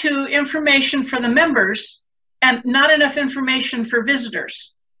into information for the members and not enough information for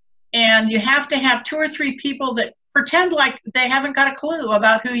visitors. And you have to have 2 or 3 people that pretend like they haven't got a clue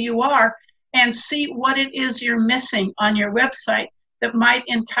about who you are and see what it is you're missing on your website that might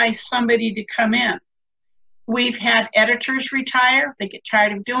entice somebody to come in. We've had editors retire. They get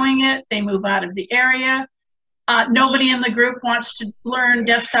tired of doing it. They move out of the area. Nobody in the group wants to learn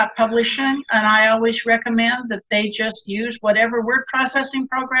desktop publishing, and I always recommend that they just use whatever word processing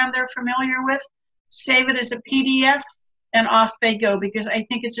program they're familiar with, save it as a PDF, and off they go, because I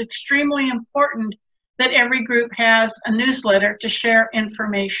think it's extremely important that every group has a newsletter to share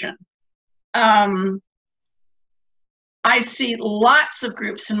information. I see lots of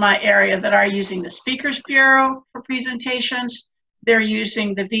groups in my area that are using the Speakers Bureau for presentations. They're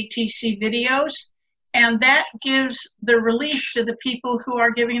using the VTC videos, and that gives the relief to the people who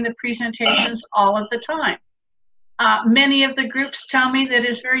are giving the presentations all of the time. Many of the groups tell me that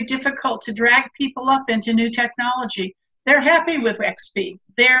it's very difficult to drag people up into new technology. They're happy with XP.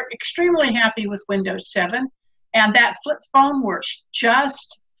 They're extremely happy with Windows 7, and that flip phone works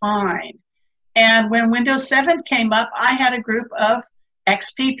just fine. And when Windows 7 came up, I had a group of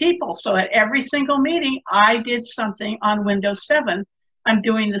XP people. So at every single meeting, I did something on Windows 7. I'm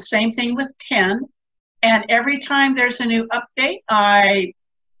doing the same thing with 10. And every time there's a new update, I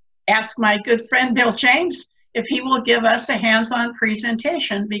ask my good friend Bill James if he will give us a hands-on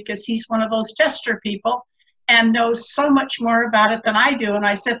presentation, because he's one of those tester people and knows so much more about it than I do. And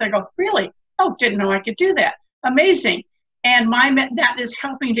I sit there and go, really? Oh, didn't know I could do that. Amazing. And that is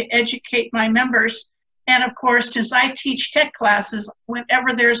helping to educate my members. And of course, since I teach tech classes,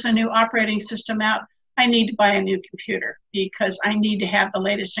 whenever there's a new operating system out, I need to buy a new computer because I need to have the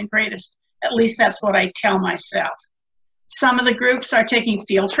latest and greatest. At least that's what I tell myself. Some of the groups are taking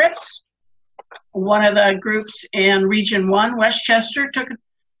field trips. One of the groups in Region 1, Westchester, took a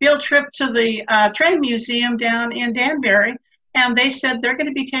field trip to the train museum down in Danbury, and they said they're going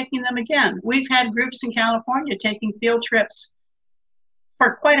to be taking them again. We've had groups in California taking field trips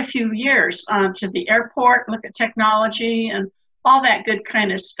for quite a few years to the airport, look at technology and all that good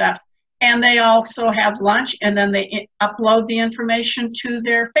kind of stuff. And they also have lunch, and then they upload the information to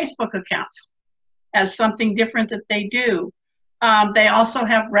their Facebook accounts as something different that they do. They also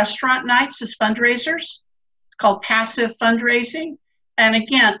have restaurant nights as fundraisers. It's called passive fundraising. And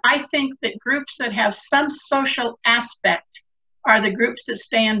again, I think that groups that have some social aspect are the groups that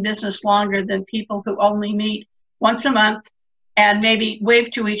stay in business longer than people who only meet once a month and maybe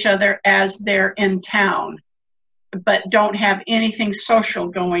wave to each other as they're in town, but don't have anything social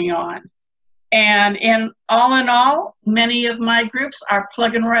going on. And in all, many of my groups are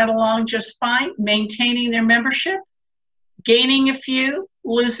plugging right along just fine, maintaining their membership, gaining a few,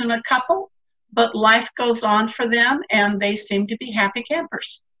 losing a couple, but life goes on for them and they seem to be happy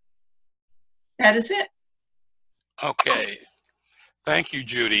campers. That is it. Okay. Thank you,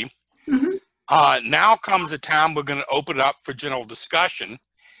 Judy. Mm-hmm. Now comes a time we're going to open it up for general discussion.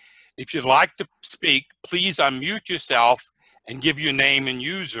 If you'd like to speak, please unmute yourself and give your name and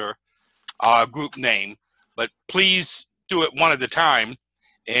user group name, but please do it one at a time,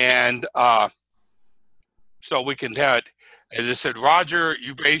 and so we can have it. As I said, Roger,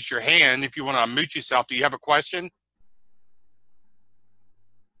 you raised your hand. If you want to unmute yourself, do you have a question?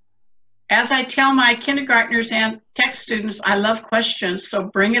 As I tell my kindergartners and tech students, I love questions, so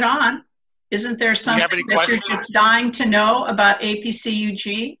bring it on. Isn't there something that you're just dying to know about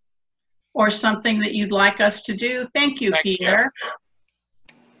APCUG or something that you'd like us to do? Thank you, Thanks, Pierre. Jeff.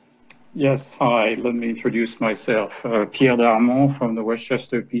 Yes, hi, let me introduce myself. Pierre Darmon from the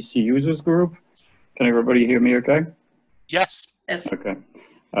Westchester PC Users Group. Can everybody hear me okay? Yes. Yes. Okay.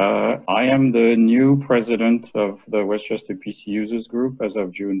 I am the new president of the Westchester PC Users Group as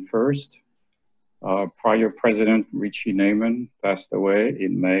of June 1st. Prior president, Richie Neyman, passed away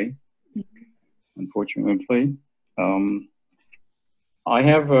in May, unfortunately. I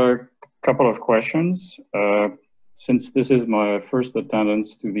have a couple of questions. Since this is my first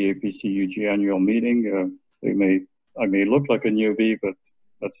attendance to the APCUG annual meeting, I may look like a newbie, but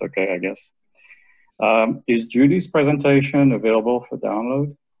that's okay, I guess. Is Judy's presentation available for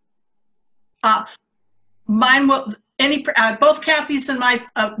download? Mine will, both Kathy's and my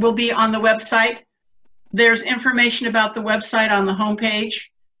will be on the website. There's information about the website on the homepage,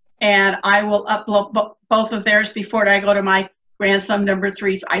 and I will upload both of theirs before I go to my grandson number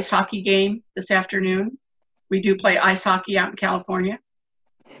 3's ice hockey game this afternoon. We do play ice hockey out in California.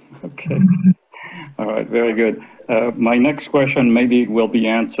 Okay. All right, very good. My next question maybe will be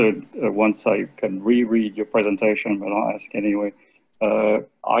answered once I can reread your presentation, but I'll ask anyway.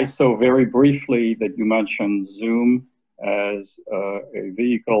 I saw very briefly that you mentioned Zoom as a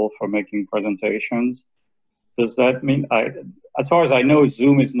vehicle for making presentations. Does that mean, as far as I know,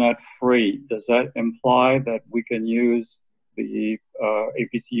 Zoom is not free. Does that imply that we can use the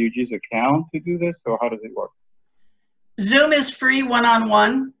APCUG's account to do this, or how does it work? Zoom is free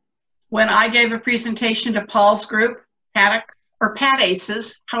one-on-one. When I gave a presentation to Paul's group, Pat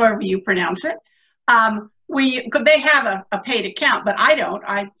Aces, however you pronounce it, they have a paid account, but I don't.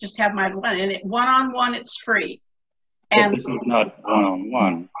 I just have my one, and one-on-one, it's free. And but this is not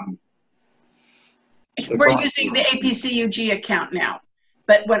one-on-one. We're using the APCUG account now.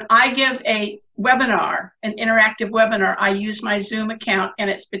 But when I give a webinar, an interactive webinar, I use my Zoom account, and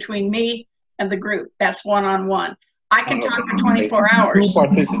it's between me and the group. That's one-on-one. I can talk for 24 hours. 2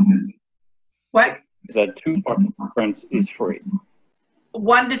 participants. What? Is that 2 participants is free?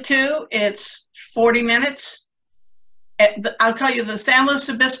 1 to 2, it's 40 minutes. I'll tell you, the San Luis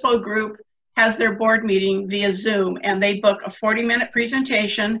Obispo group has their board meeting via Zoom, and they book a 40-minute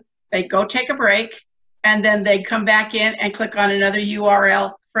presentation. They go take a break, and then they come back in and click on another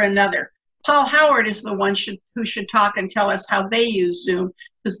URL for another. Paul Howard is the one who should talk and tell us how they use Zoom,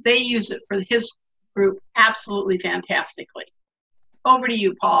 because they use it for his group absolutely fantastically. Over to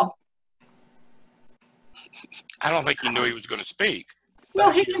you, Paul. I don't think he knew he was going to speak. Well,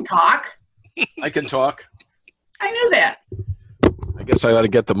 he can talk. I can talk. I knew that. I guess I ought to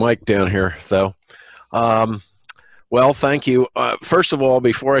get the mic down here, though. Well, thank you. First of all,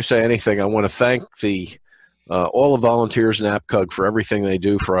 before I say anything, I want to thank all the volunteers in APCUG for everything they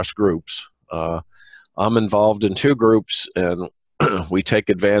do for us groups. I'm involved in 2 groups, and we take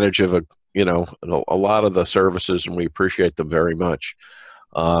advantage of a lot of the services, and we appreciate them very much.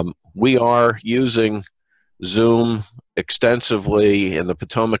 We are using Zoom extensively in the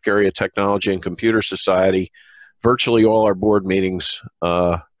Potomac Area Technology and Computer Society. Virtually all our board meetings,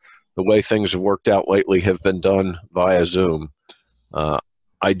 the way things have worked out lately, have been done via Zoom.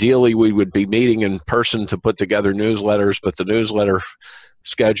 Ideally, we would be meeting in person to put together newsletters, but the newsletter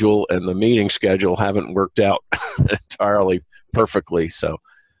schedule and the meeting schedule haven't worked out entirely perfectly. So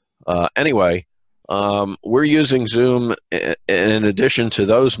anyway, we're using Zoom in addition to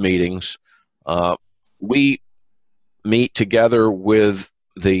those meetings. We meet together with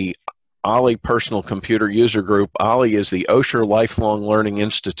the OLLI Personal Computer User Group. OLLI is the Osher Lifelong Learning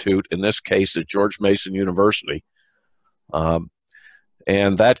Institute, in this case at George Mason University.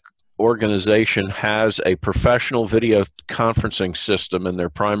 And that organization has a professional video conferencing system in their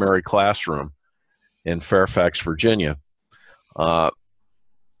primary classroom in Fairfax, Virginia.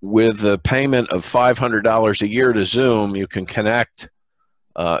 With the payment of $500 a year to Zoom, you can connect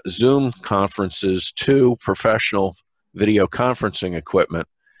Zoom conferences to professional video conferencing equipment.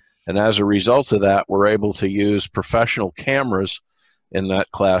 And as a result of that, we're able to use professional cameras in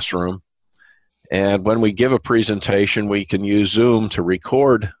that classroom. And when we give a presentation, we can use Zoom to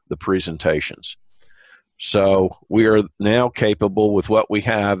record the presentations. So we are now capable, with what we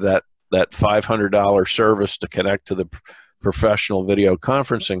have, that $500 service to connect to the professional video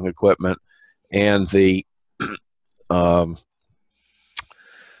conferencing equipment, and the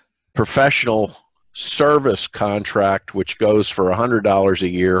professional service contract, which goes for $100 a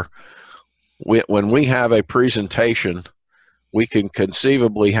year. When we have a presentation, we can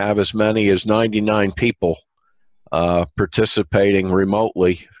conceivably have as many as 99 people participating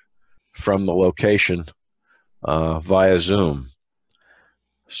remotely from the location via Zoom.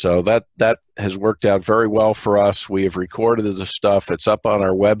 So that has worked out very well for us. We have recorded the stuff. It's up on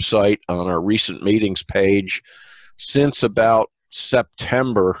our website, on our recent meetings page, since about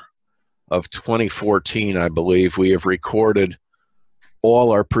September of 2014, I believe. We have recorded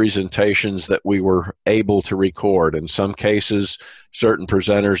all our presentations that we were able to record. In some cases, certain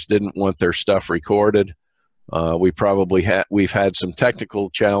presenters didn't want their stuff recorded. We've had some technical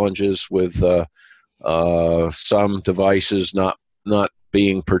challenges with some devices not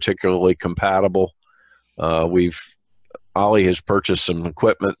being particularly compatible. OLLI has purchased some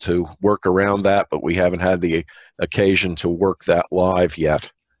equipment to work around that, but we haven't had the occasion to work that live yet.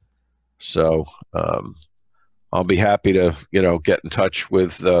 So I'll be happy to, get in touch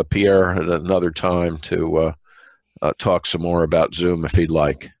with Pierre at another time to talk some more about Zoom if he'd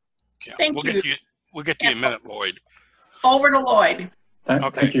like. Yeah, Thank we'll you. Get to you. We'll get to you in a minute, Lloyd. Over to Lloyd.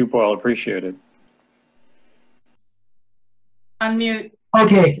 Thank you, Paul. Appreciate it. Unmute.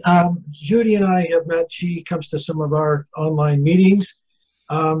 Okay, Judy and I have met. She comes to some of our online meetings.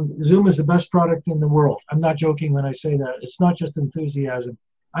 Zoom is the best product in the world. I'm not joking when I say that. It's not just enthusiasm.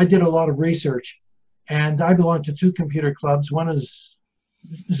 I did a lot of research, and I belong to 2 computer clubs. One is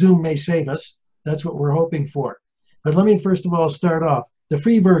Zoom may save us. That's what we're hoping for. But let me first of all start off. The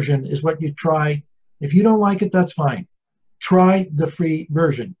free version is what you try. If you don't like it, that's fine. Try the free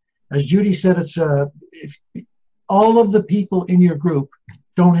version. As Judy said, it's all of the people in your group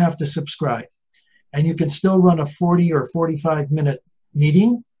don't have to subscribe. And you can still run a 40 or 45-minute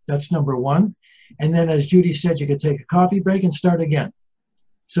meeting. That's number one. And then, as Judy said, you could take a coffee break and start again.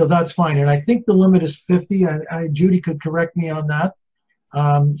 So that's fine. And I think the limit is 50. Judy could correct me on that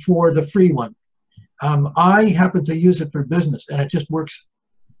for the free one. I happen to use it for business, and it just works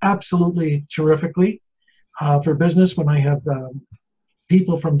absolutely terrifically for business when I have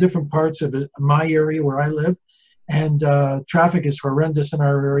people from different parts of my area where I live, and traffic is horrendous in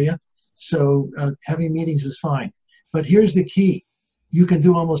our area. So having meetings is fine. But here's the key. You can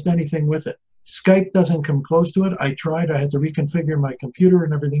do almost anything with it. Skype doesn't come close to it. I tried. I had to reconfigure my computer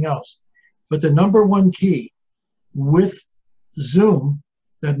and everything else. But the number one key with Zoom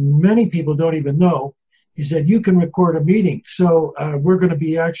that many people don't even know is that you can record a meeting. So we're going to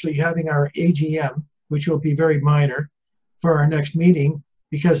be actually having our AGM, which will be very minor, for our next meeting,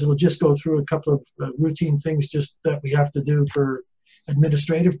 because it'll just go through a couple of routine things just that we have to do for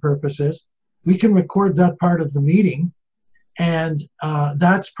administrative purposes. We can record that part of the meeting, and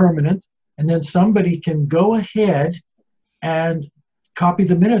that's permanent. And then somebody can go ahead and copy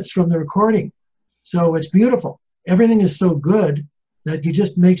the minutes from the recording. So it's beautiful. Everything is so good that it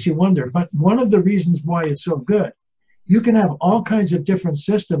just makes you wonder. But one of the reasons why it's so good, you can have all kinds of different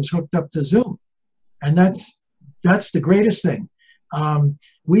systems hooked up to Zoom. And that's the greatest thing.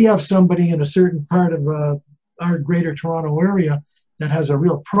 We have somebody in a certain part of our greater Toronto area that has a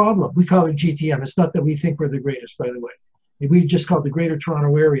real problem. We call it GTM. It's not that we think we're the greatest, by the way. We just call it the greater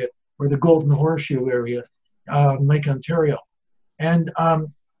Toronto area, or the Golden Horseshoe area, Lake Ontario. And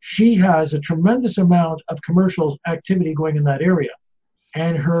she has a tremendous amount of commercial activity going in that area.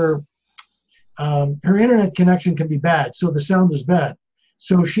 And her internet connection can be bad, so the sound is bad.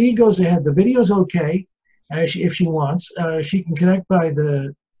 So she goes ahead. The video's okay if she wants. She can connect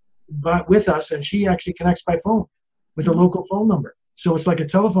with us, and she actually connects by phone with a local phone number. So it's like a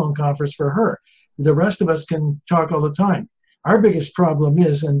telephone conference for her. The rest of us can talk all the time. Our biggest problem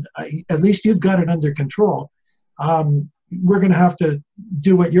is, and at least you've got it under control, we're going to have to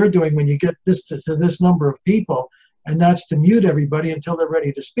do what you're doing when you get this to this number of people, and that's to mute everybody until they're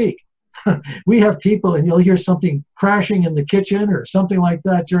ready to speak. We have people, and you'll hear something crashing in the kitchen or something like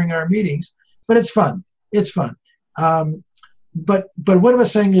that during our meetings, but it's fun. It's fun. But what I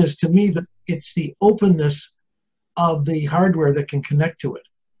was saying is, to me, that it's the openness of the hardware that can connect to it.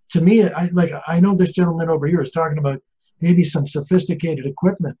 To me, I know this gentleman over here is talking about maybe some sophisticated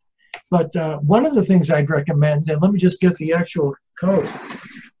equipment, but one of the things I'd recommend, and let me just get the actual code.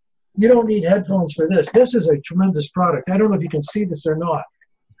 You don't need headphones for this. This is a tremendous product. I don't know if you can see this or not,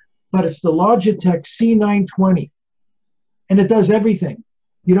 but it's the Logitech C920, and it does everything.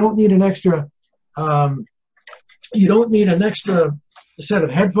 You don't need an extra. You don't need an extra set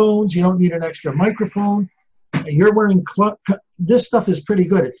of headphones. You don't need an extra microphone. You're wearing this stuff is pretty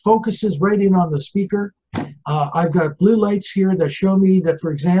good. It focuses right in on the speaker. I've got blue lights here that show me that,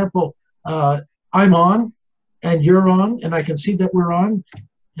 for example, I'm on and you're on, and I can see that we're on.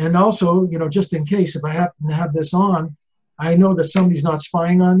 And also, just in case, if I happen to have this on, I know that somebody's not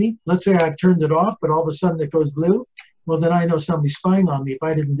spying on me. Let's say I've turned it off, but all of a sudden it goes blue. Well, then I know somebody's spying on me if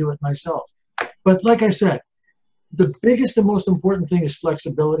I didn't do it myself. But like I said, the biggest and most important thing is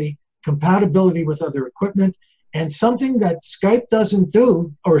flexibility, compatibility with other equipment, and something that Skype doesn't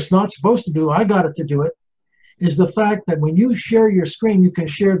do, or it's not supposed to do, I got it to do it, is the fact that when you share your screen, you can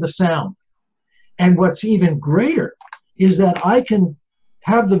share the sound. And what's even greater is that I can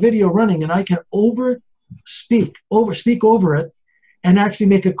have the video running and I can speak over it and actually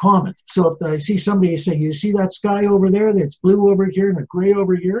make a comment. So if I see somebody say, you see that sky over there, that's blue over here and a gray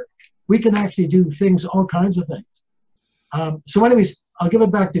over here, we can actually do things, all kinds of things. So anyways, I'll give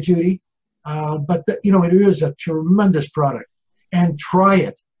it back to Judy. But it is a tremendous product, and try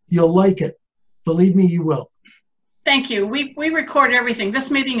it. You'll like it. Believe me, you will. Thank you. We record everything. This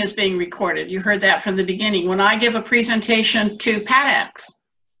meeting is being recorded. You heard that from the beginning. When I give a presentation to PATAX,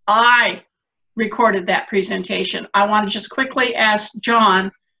 I recorded that presentation. I want to just quickly ask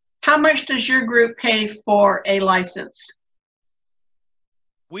John, how much does your group pay for a license?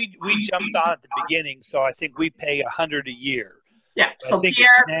 We jumped on at the beginning, so I think we pay $100 a year. Yeah, I so think Pierre,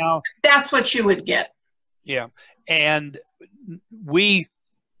 it's now, that's what you would get. yeah, and we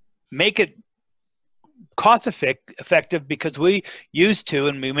make it cost effective because we used to,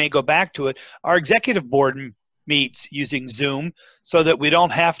 and we may go back to it, our executive board meets using Zoom so that we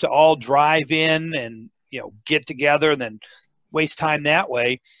don't have to all drive in and, you know, get together and then waste time that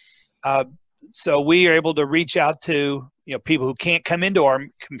way. So we are able to reach out to, you know, people who can't come into our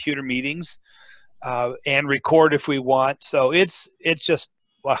computer meetings and record if we want. So it's just,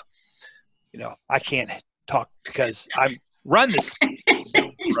 well, you know, I can't talk because I'm run this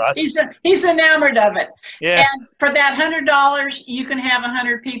Zoom for us. He's enamored of it. Yeah. And for that $100, you can have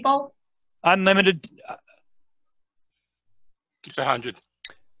 100 people. Unlimited. It's 100.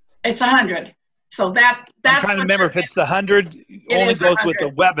 It's 100. So that's. I'm trying to remember if it's the 100. Only goes 100. with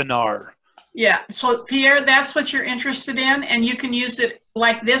the webinar. Yeah. So Pierre, that's what you're interested in, and you can use it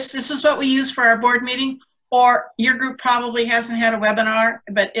like this. This is what we use for our board meeting. Or your group probably hasn't had a webinar,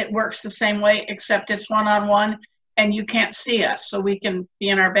 but it works the same way, except it's one-on-one, and you can't see us. So we can be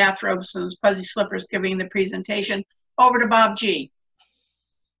in our bathrobes and fuzzy slippers giving the presentation. Over to Bob G.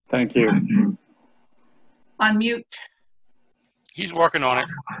 Thank you. Unmute. He's working on it.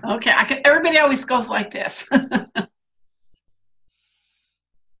 Okay, everybody always goes like this. They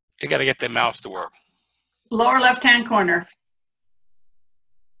got to get their mouse to work. Lower left-hand corner.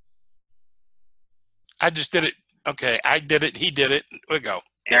 I just did it. Okay, I did it. He did it. We go.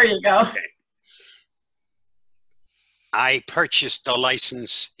 There you go. Okay. I purchased the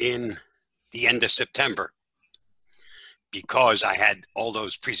license in the end of September because I had all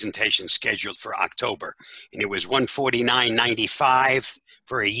those presentations scheduled for October, and it was $149.95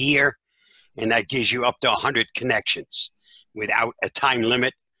 for a year, and that gives you up to 100 connections without a time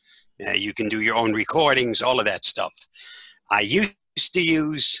limit. You can do your own recordings, all of that stuff. I used to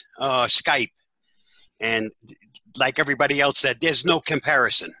use Skype, and like everybody else said, there's no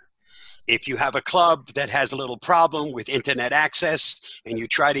comparison. If you have a club that has a little problem with internet access and you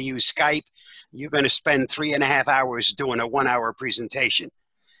try to use Skype, you're going to spend 3.5 hours doing a 1-hour presentation.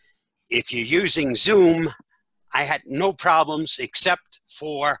 If you're using Zoom, I had no problems except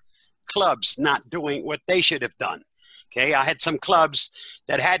for clubs not doing what they should have done. Okay, I had some clubs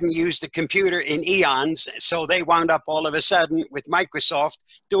that hadn't used the computer in eons, so they wound up all of a sudden with Microsoft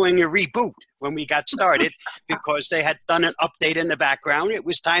doing a reboot when we got started because they had done an update in the background. It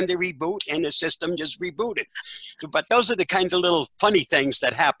was time to reboot, and the system just rebooted. So, but those are the kinds of little funny things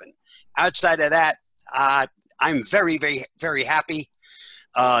that happen. Outside of that, I'm very, very, very happy.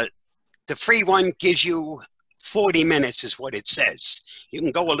 The free one gives you 40 minutes is what it says. You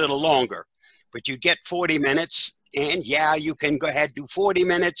can go a little longer, but you get 40 minutes. And yeah, you can go ahead, do 40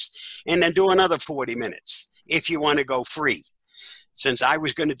 minutes and then do another 40 minutes if you want to go free. Since I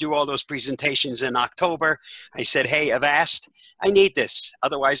was going to do all those presentations in October, I said, hey, Avast, I need this.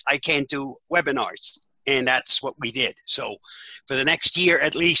 Otherwise, I can't do webinars. And that's what we did. So for the next year,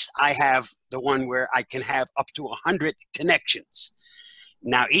 at least, I have the one where I can have up to 100 connections.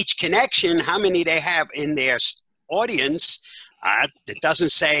 Now, each connection, how many they have in their audience, it doesn't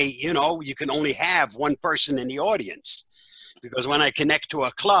say, you know, you can only have one person in the audience. Because when I connect to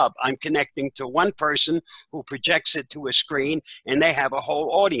a club, I'm connecting to one person who projects it to a screen, and they have a whole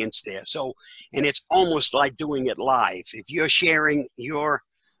audience there. So, and it's almost like doing it live. If you're sharing your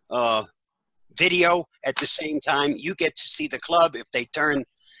video at the same time, you get to see the club. If they turn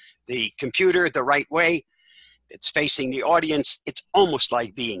the computer the right way, it's facing the audience. It's almost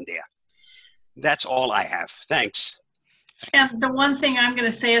like being there. That's all I have. Thanks. And the one thing I'm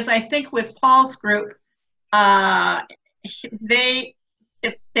going to say is I think with Paul's group, if they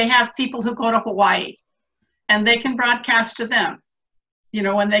have people who go to Hawaii and they can broadcast to them, you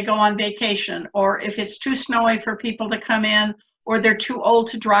know, when they go on vacation, or if it's too snowy for people to come in or they're too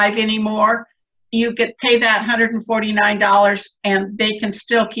old to drive anymore, you get pay that $149 and they can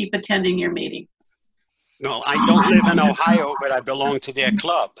still keep attending your meeting. No, I don't live in Ohio, but I belong to their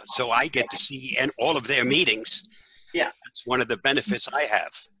club. So I get to see all of their meetings. Yeah. That's one of the benefits I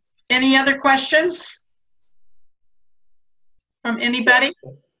have. Any other questions from anybody?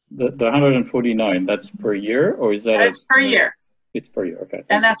 The 149, that's per year, or is that? That's per year. It's per year, okay.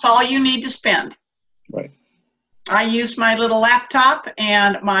 And that's all you need to spend. Right. I use my little laptop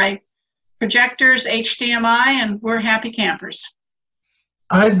and my projectors, HDMI, and we're happy campers.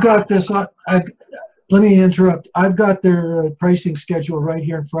 I've got this, let me interrupt. I've got their pricing schedule right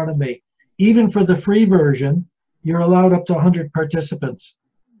here in front of me. Even for the free version, you're allowed up to 100 participants.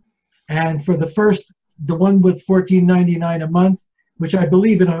 And for the one with $14.99 a month, which I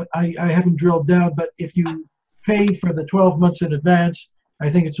believe in, I haven't drilled down, but if you pay for the 12 months in advance, I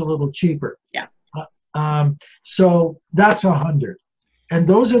think it's a little cheaper. Yeah. So that's 100. And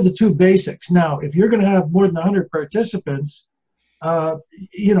those are the two basics. Now, if you're going to have more than 100 participants,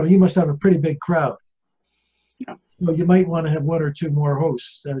 you must have a pretty big crowd. Yeah. So you might want to have one or two more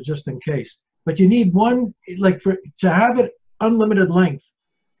hosts just in case. But you need one, to have it unlimited length.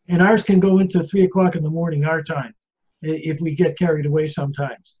 And ours can go into 3 o'clock in the morning, our time, if we get carried away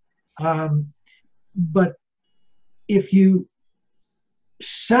sometimes. But if you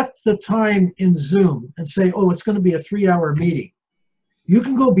set the time in Zoom and say, oh, it's going to be a 3-hour meeting, you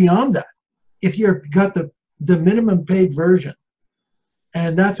can go beyond that if you've got the minimum paid version.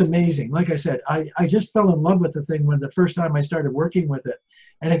 And that's amazing. Like I said, I just fell in love with the thing when the first time I started working with it.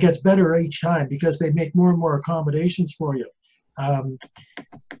 And it gets better each time because they make more and more accommodations for you.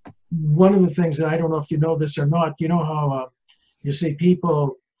 One of the things that I don't know if you know this or not, you know how you see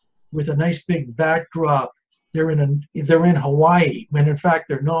people with a nice big backdrop, they're in Hawaii, when in fact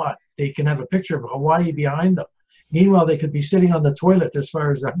they're not. They can have a picture of Hawaii behind them. Meanwhile, they could be sitting on the toilet as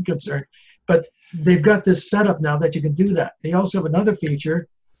far as I'm concerned. But they've got this setup now that you can do that. They also have another feature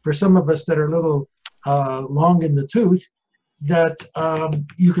for some of us that are a little long in the tooth, that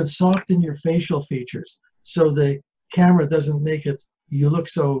you can soften your facial features so the camera doesn't make you look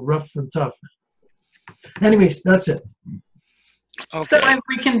so rough and tough. Anyways, that's it. Okay. So have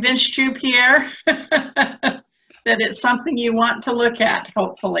we convinced you, Pierre, that it's something you want to look at,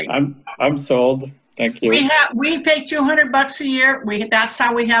 hopefully? I'm sold. Thank you. We pay $200 a year. That's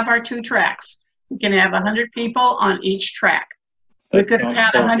how we have our 2 tracks. We can have 100 people on each track. We could have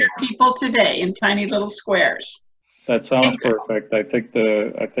had 100 people today in tiny little squares. That sounds perfect. I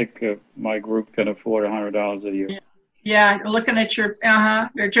think my group can afford $100 a year. Yeah, looking at your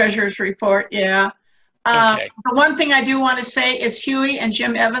treasurer's report. Yeah. Okay. The one thing I do want to say is Huey and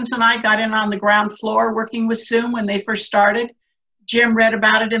Jim Evans and I got in on the ground floor working with Zoom when they first started. Jim read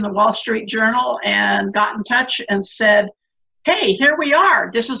about it in the Wall Street Journal and got in touch and said, hey, here we are.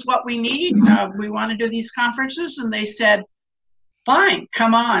 This is what we need. We want to do these conferences. And they said, fine,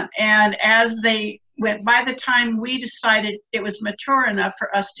 come on. And as they went, by the time we decided it was mature enough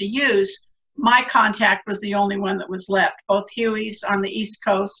for us to use, my contact was the only one that was left. Both Huey's on the East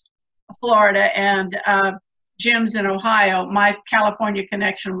Coast, Florida, and Jim's in Ohio. My California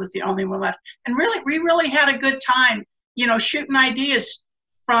connection was the only one left. And really, we really had a good time, shooting ideas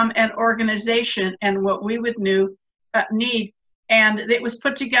from an organization and what we would need. And it was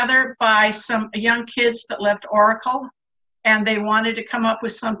put together by some young kids that left Oracle, and they wanted to come up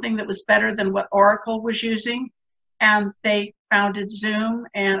with something that was better than what Oracle was using. And they founded Zoom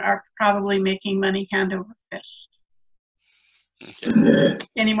and are probably making money hand over fist. Okay.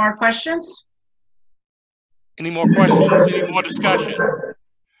 Any more questions? Any more questions? Any more discussion?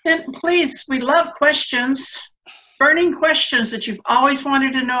 And please, we love questions. Burning questions that you've always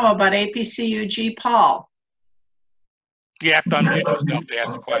wanted to know about APCUG, Paul. You have to unmute yourself to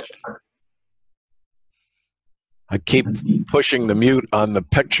ask the question. I keep pushing the mute on the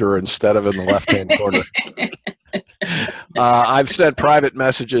picture instead of in the left-hand corner. I've sent private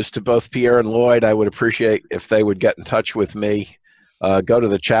messages to both Pierre and Lloyd. I would appreciate if they would get in touch with me. Go to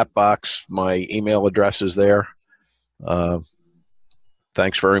the chat box. My email address is there.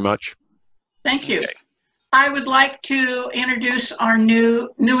 Thanks very much. Thank you. Okay. I would like to introduce our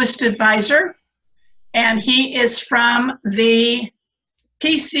newest advisor, and he is from the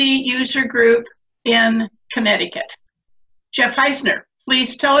PC user group in Connecticut. Jeff Heisner,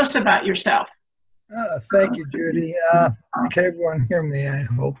 please tell us about yourself. Thank you, Judy. Can everyone hear me, I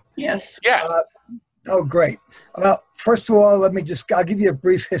hope? Yes. Yeah. Oh, great. Well, first of all, I'll give you a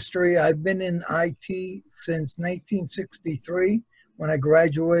brief history. I've been in IT since 1963 when I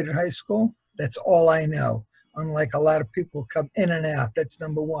graduated high school. That's all I know, unlike a lot of people come in and out. That's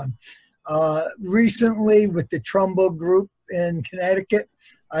number one. Recently, with the Trumbull Group in Connecticut,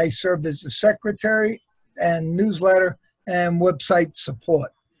 I served as the secretary and newsletter and website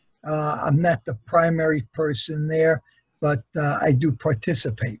support. I'm not the primary person there, but I do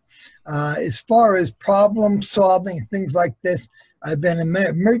participate. As far as problem solving and things like this, I've been in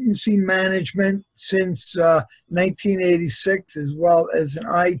emergency management since 1986, as well as an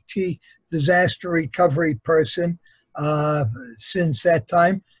IT disaster recovery person since that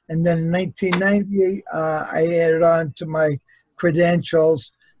time. And then in 1998, I added on to my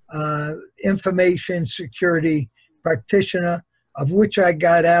credentials, information security practitioner, of which I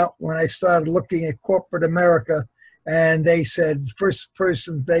got out when I started looking at corporate America. And they said first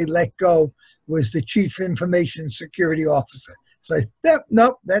person they let go was the chief information security officer. So I said,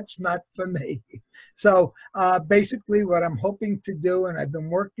 nope, that's not for me. So basically what I'm hoping to do, and I've been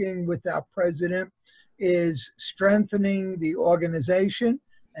working with our president, is strengthening the organization,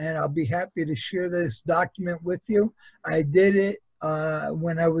 and I'll be happy to share this document with you. I did it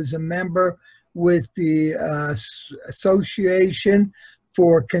when I was a member with the Association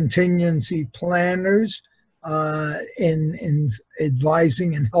for Contingency Planners in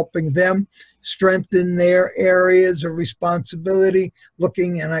advising and helping them strengthen their areas of responsibility,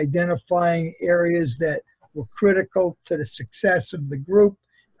 looking and identifying areas that were critical to the success of the group,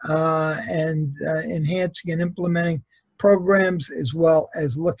 and enhancing and implementing programs, as well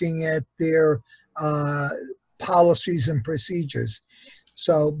as looking at their policies and procedures.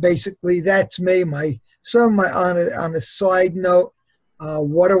 So basically that's me. On a side note,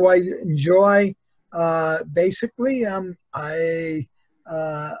 what do I enjoy? Basically, I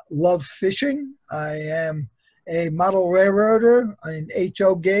love fishing. I am a model railroader in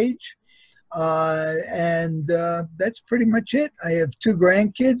HO gauge. And that's pretty much it. I have 2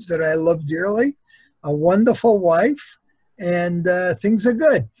 grandkids that I love dearly, a wonderful wife, and things are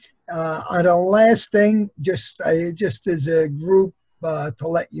good. On the last thing, just as a group to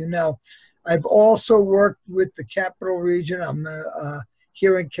let you know, I've also worked with the Capital Region. I'm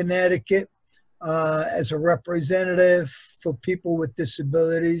here in Connecticut as a representative for people with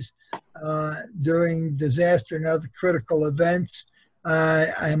disabilities during disaster and other critical events.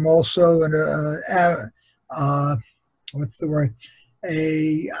 I'm also an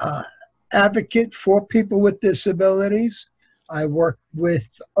advocate for people with disabilities. I work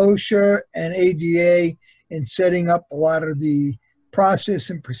with OSHA and ADA in setting up a lot of the process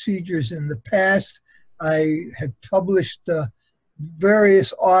and procedures in the past. I have published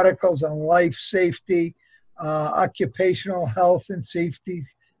various articles on life safety, occupational health and safety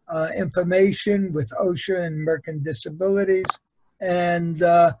information with OSHA and American Disabilities, and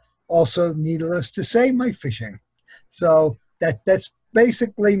also, needless to say, my fishing. So that's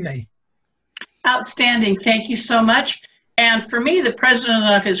basically me. Outstanding. Thank you so much. And for me, the president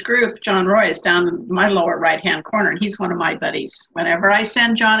of his group, John Roy, is down in my lower right-hand corner, and he's one of my buddies. Whenever I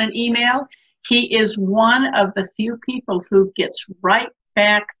send John an email, he is one of the few people who gets right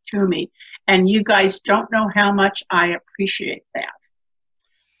back to me. And you guys don't know how much I appreciate that.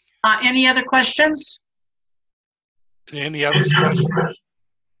 Any other questions? Any other discussion?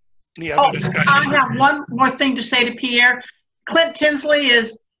 Any other discussion? I have one more thing to say to Pierre. Clint Tinsley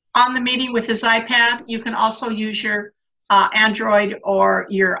is on the meeting with his iPad. You can also use your Android or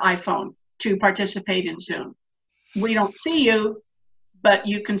your iPhone to participate in Zoom. We don't see you, but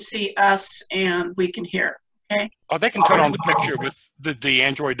you can see us and we can hear, okay? Oh, they can turn on the picture with the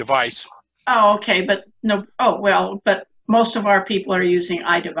Android device. Oh, okay, but no, oh, well, but most of our people are using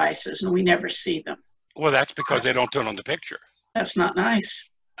iDevices and we never see them. Well, that's because they don't turn on the picture. That's not nice.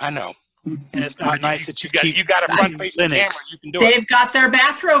 I know. And it's not nice that you got a front-facing camera. You can do it. They've got their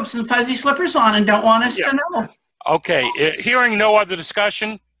bathrobes and fuzzy slippers on and don't want us to know. Okay, hearing no other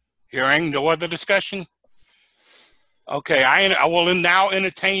discussion. Okay, I will now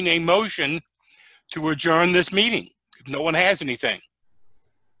entertain a motion to adjourn this meeting, if no one has anything.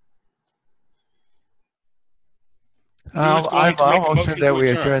 I motion that we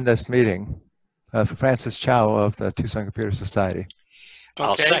adjourn this meeting. Francis Chow of the Tucson Computer Society. Okay.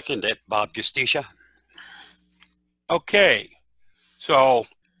 I'll second it, Bob Gustisha. Okay, so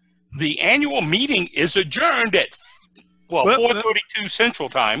the annual meeting is adjourned at 4:32 Central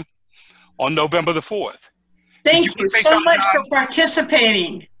Time on November the 4th. Thank you so much for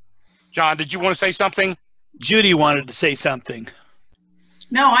participating. John, did you want to say something? Judy wanted to say something.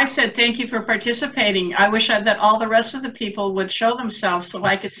 No, I said thank you for participating. I wish that all the rest of the people would show themselves so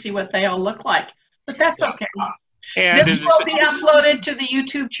I could see what they all look like. But that's okay. And this will be uploaded to the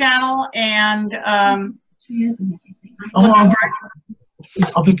YouTube channel, and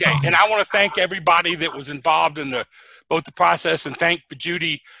okay. And I want to thank everybody that was involved in both the process, and thank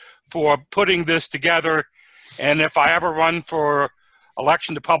Judy for putting this together. And if I ever run for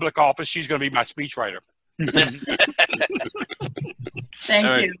election to public office, she's going to be my speechwriter.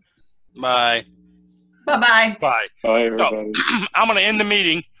 Thank you. Bye. Bye-bye. Bye. Bye, everybody. So, I'm going to end the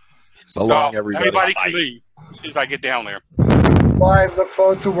meeting. So long, everybody. Everybody can leave as soon as I get down there. Well, I look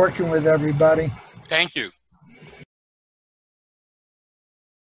forward to working with everybody. Thank you.